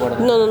 para ir al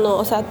aeropuerto. No,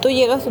 o sea, tú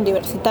llegas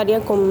universitaria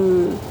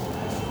con...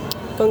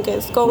 ¿Con qué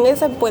es? Con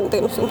ese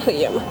puente, no sé cómo se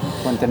llama.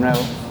 Puente Nuevo.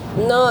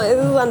 No,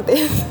 eso es antes.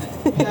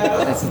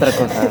 Es otra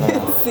cosa,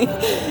 ¿verdad? Sí,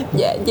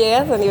 ya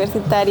llegas a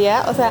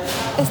universitaria, o sea,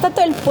 está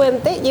todo el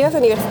puente, llegas a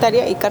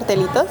universitaria y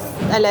cartelitos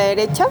a la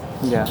derecha.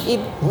 Ya. Y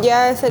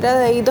ya será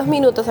de ahí 2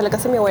 minutos a la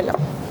casa de mi abuela.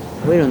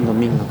 Voy a ir un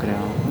domingo,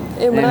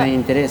 creo. En verdad, Me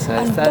interesa.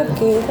 al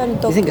toque.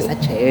 Dicen que está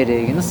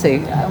chévere, que no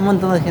sé, un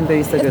montón de gente ha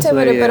visto que Es sube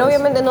chévere, videos. pero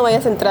obviamente no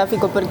vayas en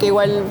tráfico, porque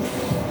igual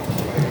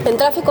en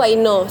tráfico ahí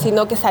no,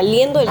 sino que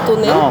saliendo del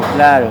túnel No,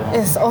 claro.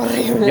 es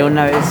horrible. Yo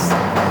una vez,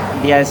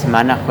 día de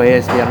semana,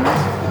 jueves, viernes,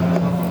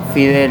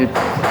 fui del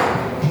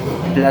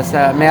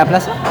Mega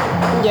Plaza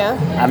Ya.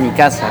 a mi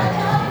casa.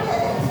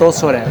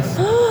 2 horas.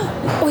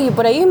 Oye,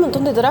 por ahí hay un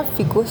montón de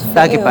tráfico. Es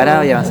Estaba que feo,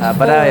 paraba y avanzaba, es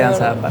paraba y feo,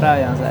 avanzaba, ¿verdad? paraba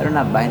y avanzaba. Era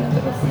una vaina, te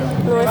lo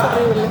juro. No, es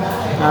horrible.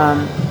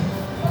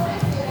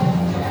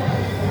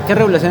 ¿Qué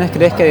regulaciones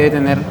crees que debe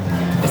tener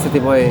este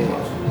tipo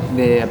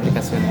de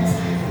aplicaciones?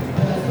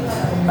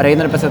 Para que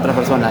no le pase a otras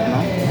personas, ¿no?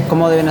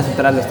 ¿Cómo deben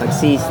aceptar a los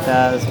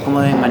taxistas?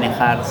 ¿Cómo deben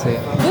manejarse?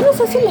 Yo no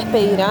sé si les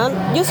pedirán,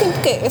 yo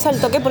siento que es al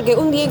toque porque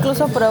un día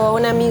incluso probó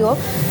un amigo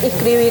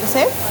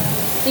inscribirse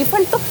y fue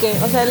al toque,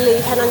 o sea, le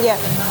dijeron ya,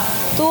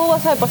 tú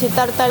vas a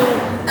depositar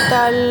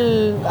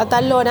a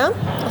tal hora,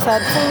 o sea,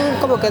 son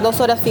como que 2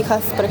 horas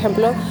fijas, por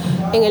ejemplo,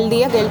 en el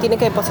día que él tiene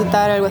que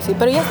depositar algo así,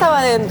 pero ya estaba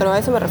adentro, a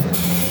eso me refiero.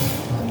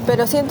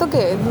 Pero siento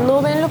que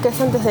no ven lo que es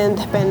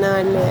antecedentes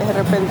penales de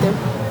repente,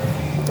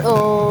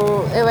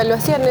 o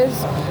evaluaciones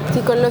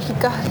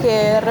psicológicas que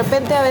de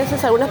repente a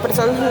veces a algunas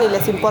personas ni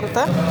les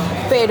importa,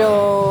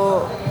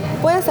 pero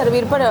puede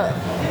servir para,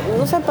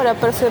 no sé, para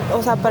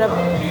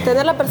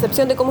tener la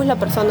percepción de cómo es la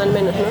persona al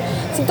menos,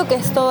 ¿no? Siento que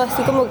es todo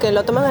así como que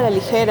lo toman a la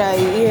ligera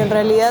y en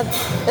realidad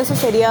eso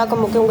sería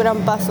como que un gran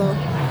paso,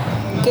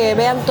 que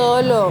vean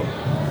todo lo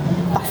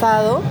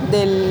pasado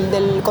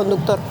del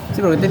conductor.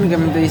 Sí, porque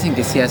técnicamente dicen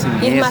que sí hacen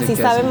Y es eso más, y si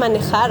que saben hacen.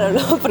 manejar o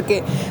no,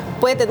 porque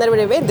puede tener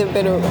brevemente,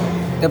 pero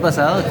 ¿Te ha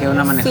pasado que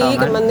una manejado sí,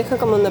 que mal? maneja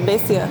como una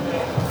bestia.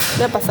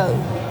 Me ha pasado.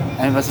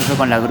 A mí me pasó eso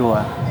con la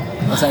grúa.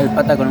 O sea, el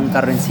pata con un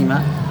carro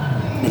encima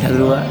de la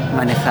grúa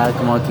manejaba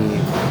como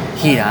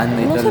que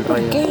girando y No todo sé el por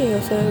rollo. qué,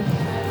 o sea,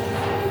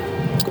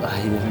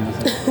 Ay, Dios mío,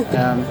 no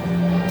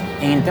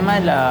sé. En el tema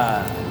de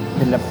la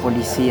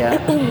policía,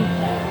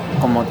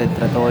 cómo te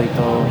trató y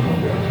todo,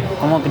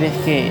 ¿cómo crees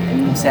que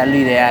sea lo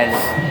ideal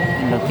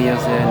en lo que ellos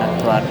deben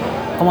actuar?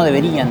 ¿Cómo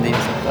deberían de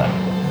ellos actuar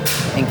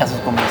en casos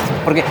como estos?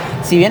 Porque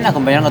si bien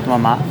acompañaron a tu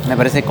mamá, me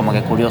parece como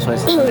que curioso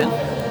eso también.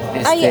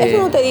 ay, eso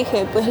no te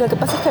dije, pues lo que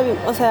pasa es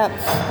que, o sea,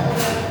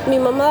 mi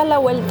mamá da la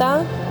vuelta,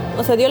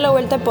 o sea, dio la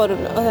vuelta por,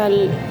 o sea,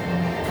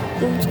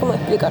 no sé cómo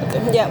explicarte,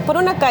 ya, por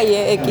una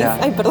calle X, Ya.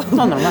 ay, perdón,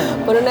 No, normal.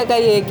 por una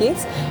calle X,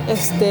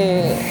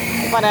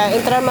 para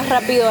entrar más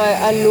rápido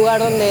al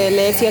lugar donde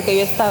le decía que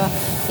yo estaba.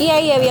 Y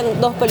ahí habían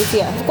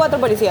 4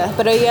 policías,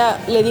 pero ella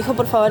le dijo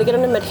por favor que era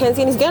una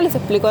emergencia y ni siquiera les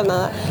explicó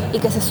nada y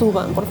que se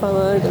suban, por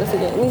favor, que no sé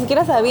qué. Ni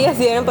siquiera sabía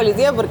si eran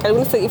policías porque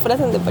algunos se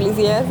disfrazan de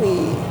policías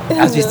y...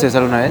 ¿Has visto eso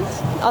alguna vez?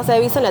 O sea,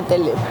 he visto en la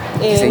tele,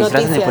 ¿Que se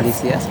disfrazan noticias. de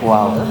policías? Wow.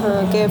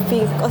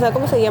 Ajá, o sea,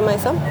 ¿cómo se llama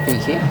eso?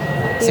 ¿Fingir?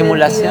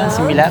 ¿Simulación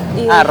similar?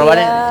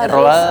 Robada,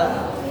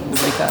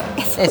 duplicada.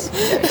 Eso.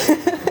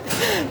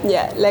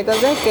 Ya, la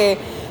cosa es que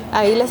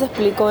ahí les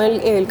explicó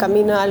el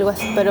camino algo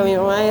así, pero mi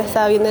mamá ya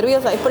estaba bien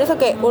nerviosa. Y por eso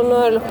que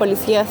uno de los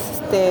policías,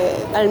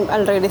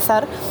 al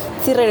regresar,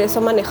 sí regresó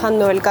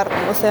manejando el carro.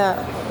 O sea,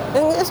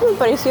 eso me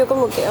pareció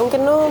como que, aunque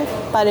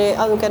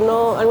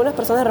no, algunas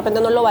personas de repente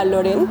no lo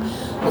valoren,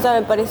 o sea,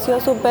 me pareció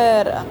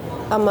súper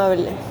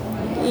amable.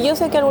 Y yo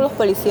sé que algunos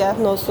policías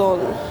no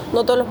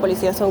todos los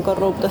policías son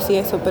corruptos y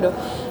eso, pero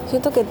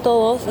siento que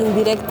todos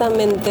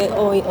indirectamente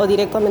o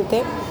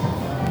directamente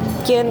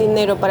quieren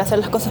dinero para hacer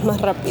las cosas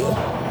más rápido.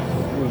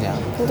 Ya.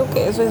 Siento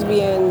que eso es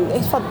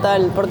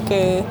fatal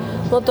porque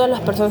no todas las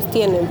personas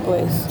tienen,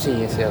 pues. Sí,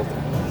 es cierto.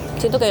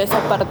 Siento que de esa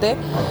parte,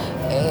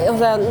 o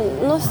sea,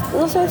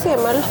 no sé si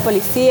llamar a los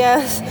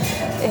policías,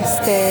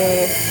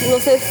 no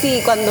sé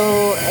si cuando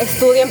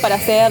estudian para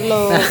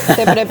hacerlo,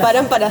 se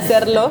preparan para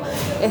hacerlo,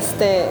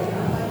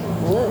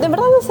 de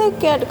verdad no sé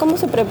cómo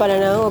se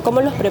prepararán o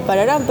cómo los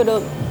prepararán, pero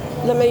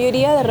la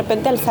mayoría de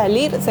repente al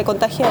salir se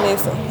contagia de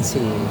eso. Sí.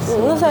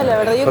 No sé, la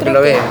verdad, yo porque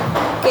creo lo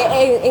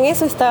que en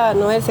eso está,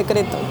 ¿no?, el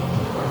secreto.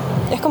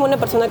 Es como una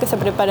persona que se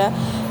prepara.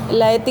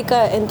 La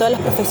ética en todas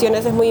las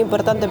profesiones es muy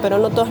importante, pero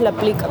no todos la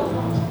aplican.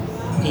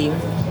 ¿Y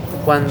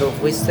cuando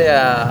fuiste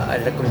a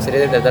la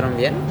comisaría te trataron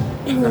bien?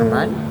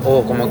 ¿Normal?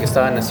 ¿O como que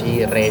estaban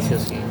así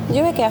recios?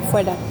 Yo me quedé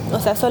afuera, o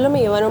sea, solo me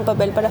llevaron un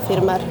papel para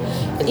firmar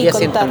 ¿El y día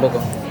siguiente contar.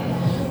 tampoco?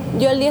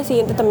 Yo al día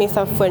siguiente también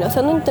estaba afuera, o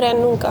sea, no entré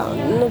nunca,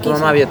 no quise. Tu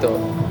mamá vio todo.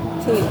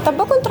 Sí,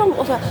 tampoco entró,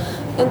 o sea,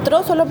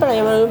 entró solo para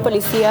llamar a un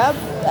policía.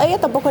 A ella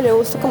tampoco le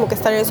gusta como que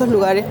estar en esos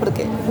lugares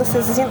porque, no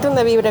sé, se siente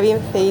una vibra bien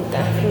feita,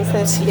 no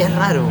sé. Sí, es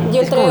raro.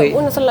 Yo Es entré como que-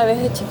 una sola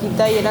vez de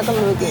chiquita y era como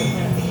que,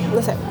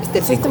 no sé,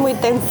 se siente muy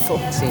tenso.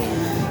 Sí.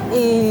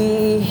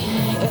 Y,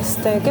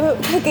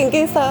 ¿en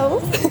qué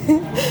estábamos?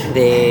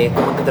 De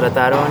cómo te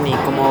trataron y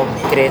cómo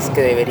crees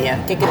que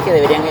deberían... ¿Qué crees que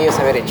deberían ellos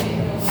haber hecho?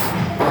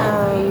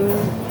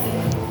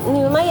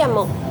 Mi mamá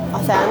llamó,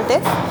 o sea, antes,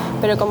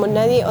 pero como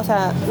nadie, o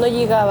sea, no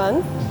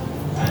llegaban.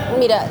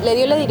 Mira, le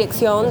dio la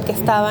dirección que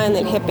estaba en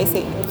el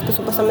GPS, que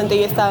supuestamente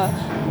yo estaba,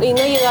 y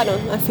no llegaron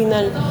al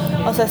final.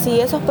 O sea, si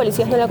esos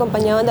policías no le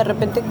acompañaban, de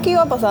repente, ¿qué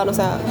iba a pasar? O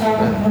sea,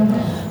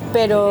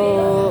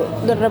 pero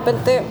de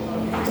repente,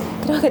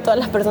 creo que todas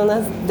las personas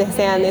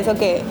desean eso,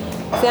 que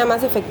sean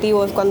más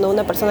efectivos cuando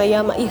una persona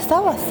llama. Y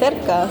estaba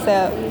cerca, o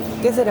sea,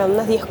 ¿qué serán?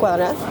 Unas 10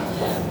 cuadras.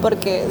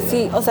 Porque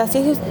sí, o sea, si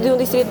es de un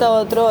distrito a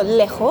otro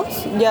lejos,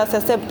 ya se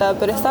acepta,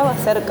 pero estaba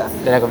cerca.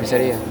 De la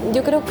comisaría.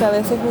 Yo creo que a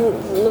veces,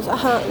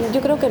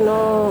 yo creo que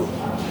no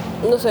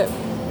sé,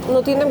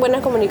 no tienen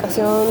buena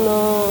comunicación,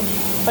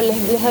 o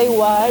les da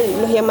igual,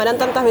 los llamarán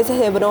tantas veces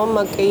de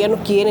broma que ya no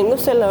quieren, no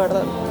sé la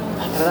verdad.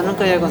 La verdad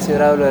nunca había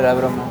considerado lo de la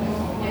broma.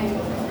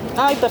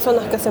 Hay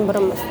personas que hacen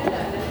bromas.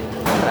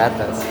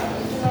 Ratas.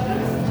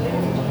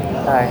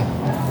 Ay.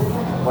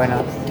 Bueno,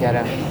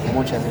 Kiara,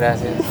 muchas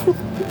gracias.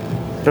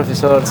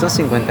 Profesor, son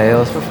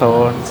 52, por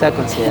favor, sea ¿Le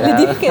considerado.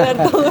 tienes que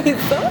dar todo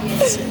esto?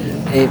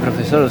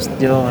 Profesor,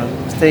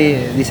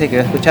 usted dice que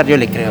va a escuchar, yo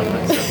le creo,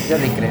 profesor, yo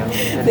le creo.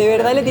 ¿De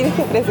verdad le tienes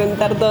que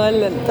presentar toda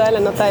la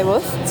nota de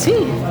voz? Sí,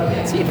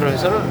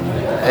 profesor,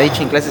 ha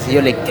dicho en clases y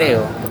yo le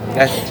creo.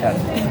 Gracias,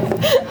 Charlie.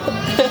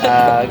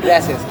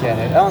 Gracias,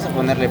 Kiara. Vamos a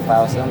ponerle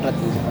pausa un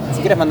ratito. Si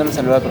quieres mandar un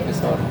saludo al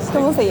profesor.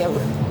 ¿Cómo se llama?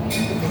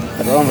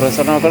 Perdón,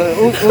 profesor, no me acuerdo.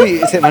 Uy,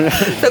 se me...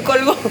 Se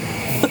colgó.